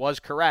prediction was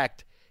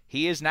correct.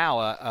 He is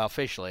now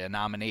officially a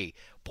nominee.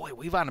 Boy,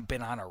 we've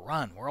been on a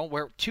run.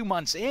 We're 2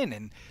 months in,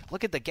 and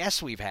look at the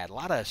guests we've had. A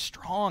lot of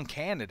strong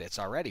candidates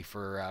already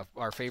for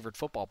our favorite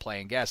football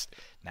playing guest,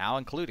 now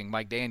including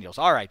Mike Daniels.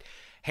 All right,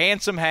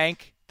 Handsome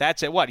Hank.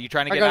 That's it. What, are you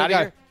trying to get out of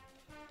here?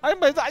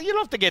 You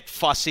don't have to get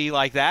fussy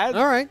like that.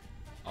 All right.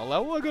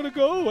 Hello, I gotta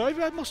go. I've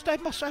got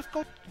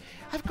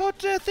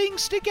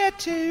things to get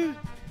to.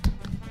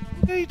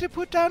 I'm going to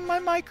put down my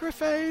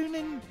microphone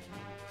and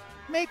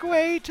make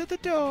way to the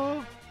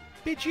door.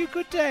 Bid you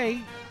good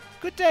day.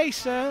 Good day,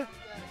 sir.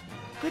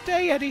 Good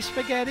day, Eddie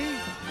Spaghetti.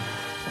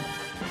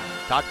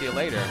 Talk to you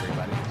later,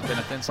 everybody. It's been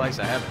a thin slice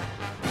of heaven.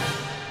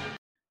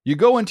 You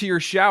go into your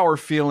shower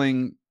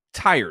feeling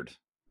tired,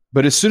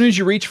 but as soon as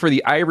you reach for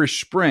the Irish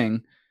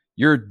Spring,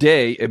 your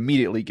day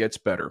immediately gets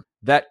better.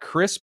 That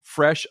crisp,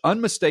 fresh,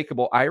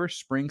 unmistakable Irish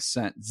Spring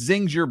scent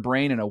zings your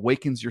brain and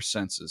awakens your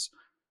senses.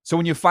 So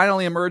when you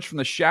finally emerge from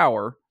the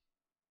shower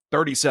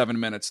 37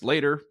 minutes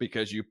later,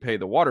 because you pay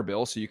the water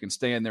bill so you can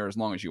stay in there as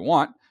long as you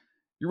want,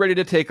 you're ready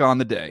to take on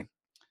the day.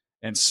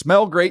 And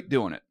smell great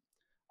doing it.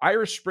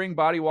 Irish Spring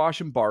Body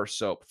Wash and Bar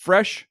Soap.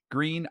 Fresh,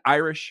 green,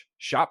 Irish.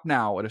 Shop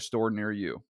now at a store near you.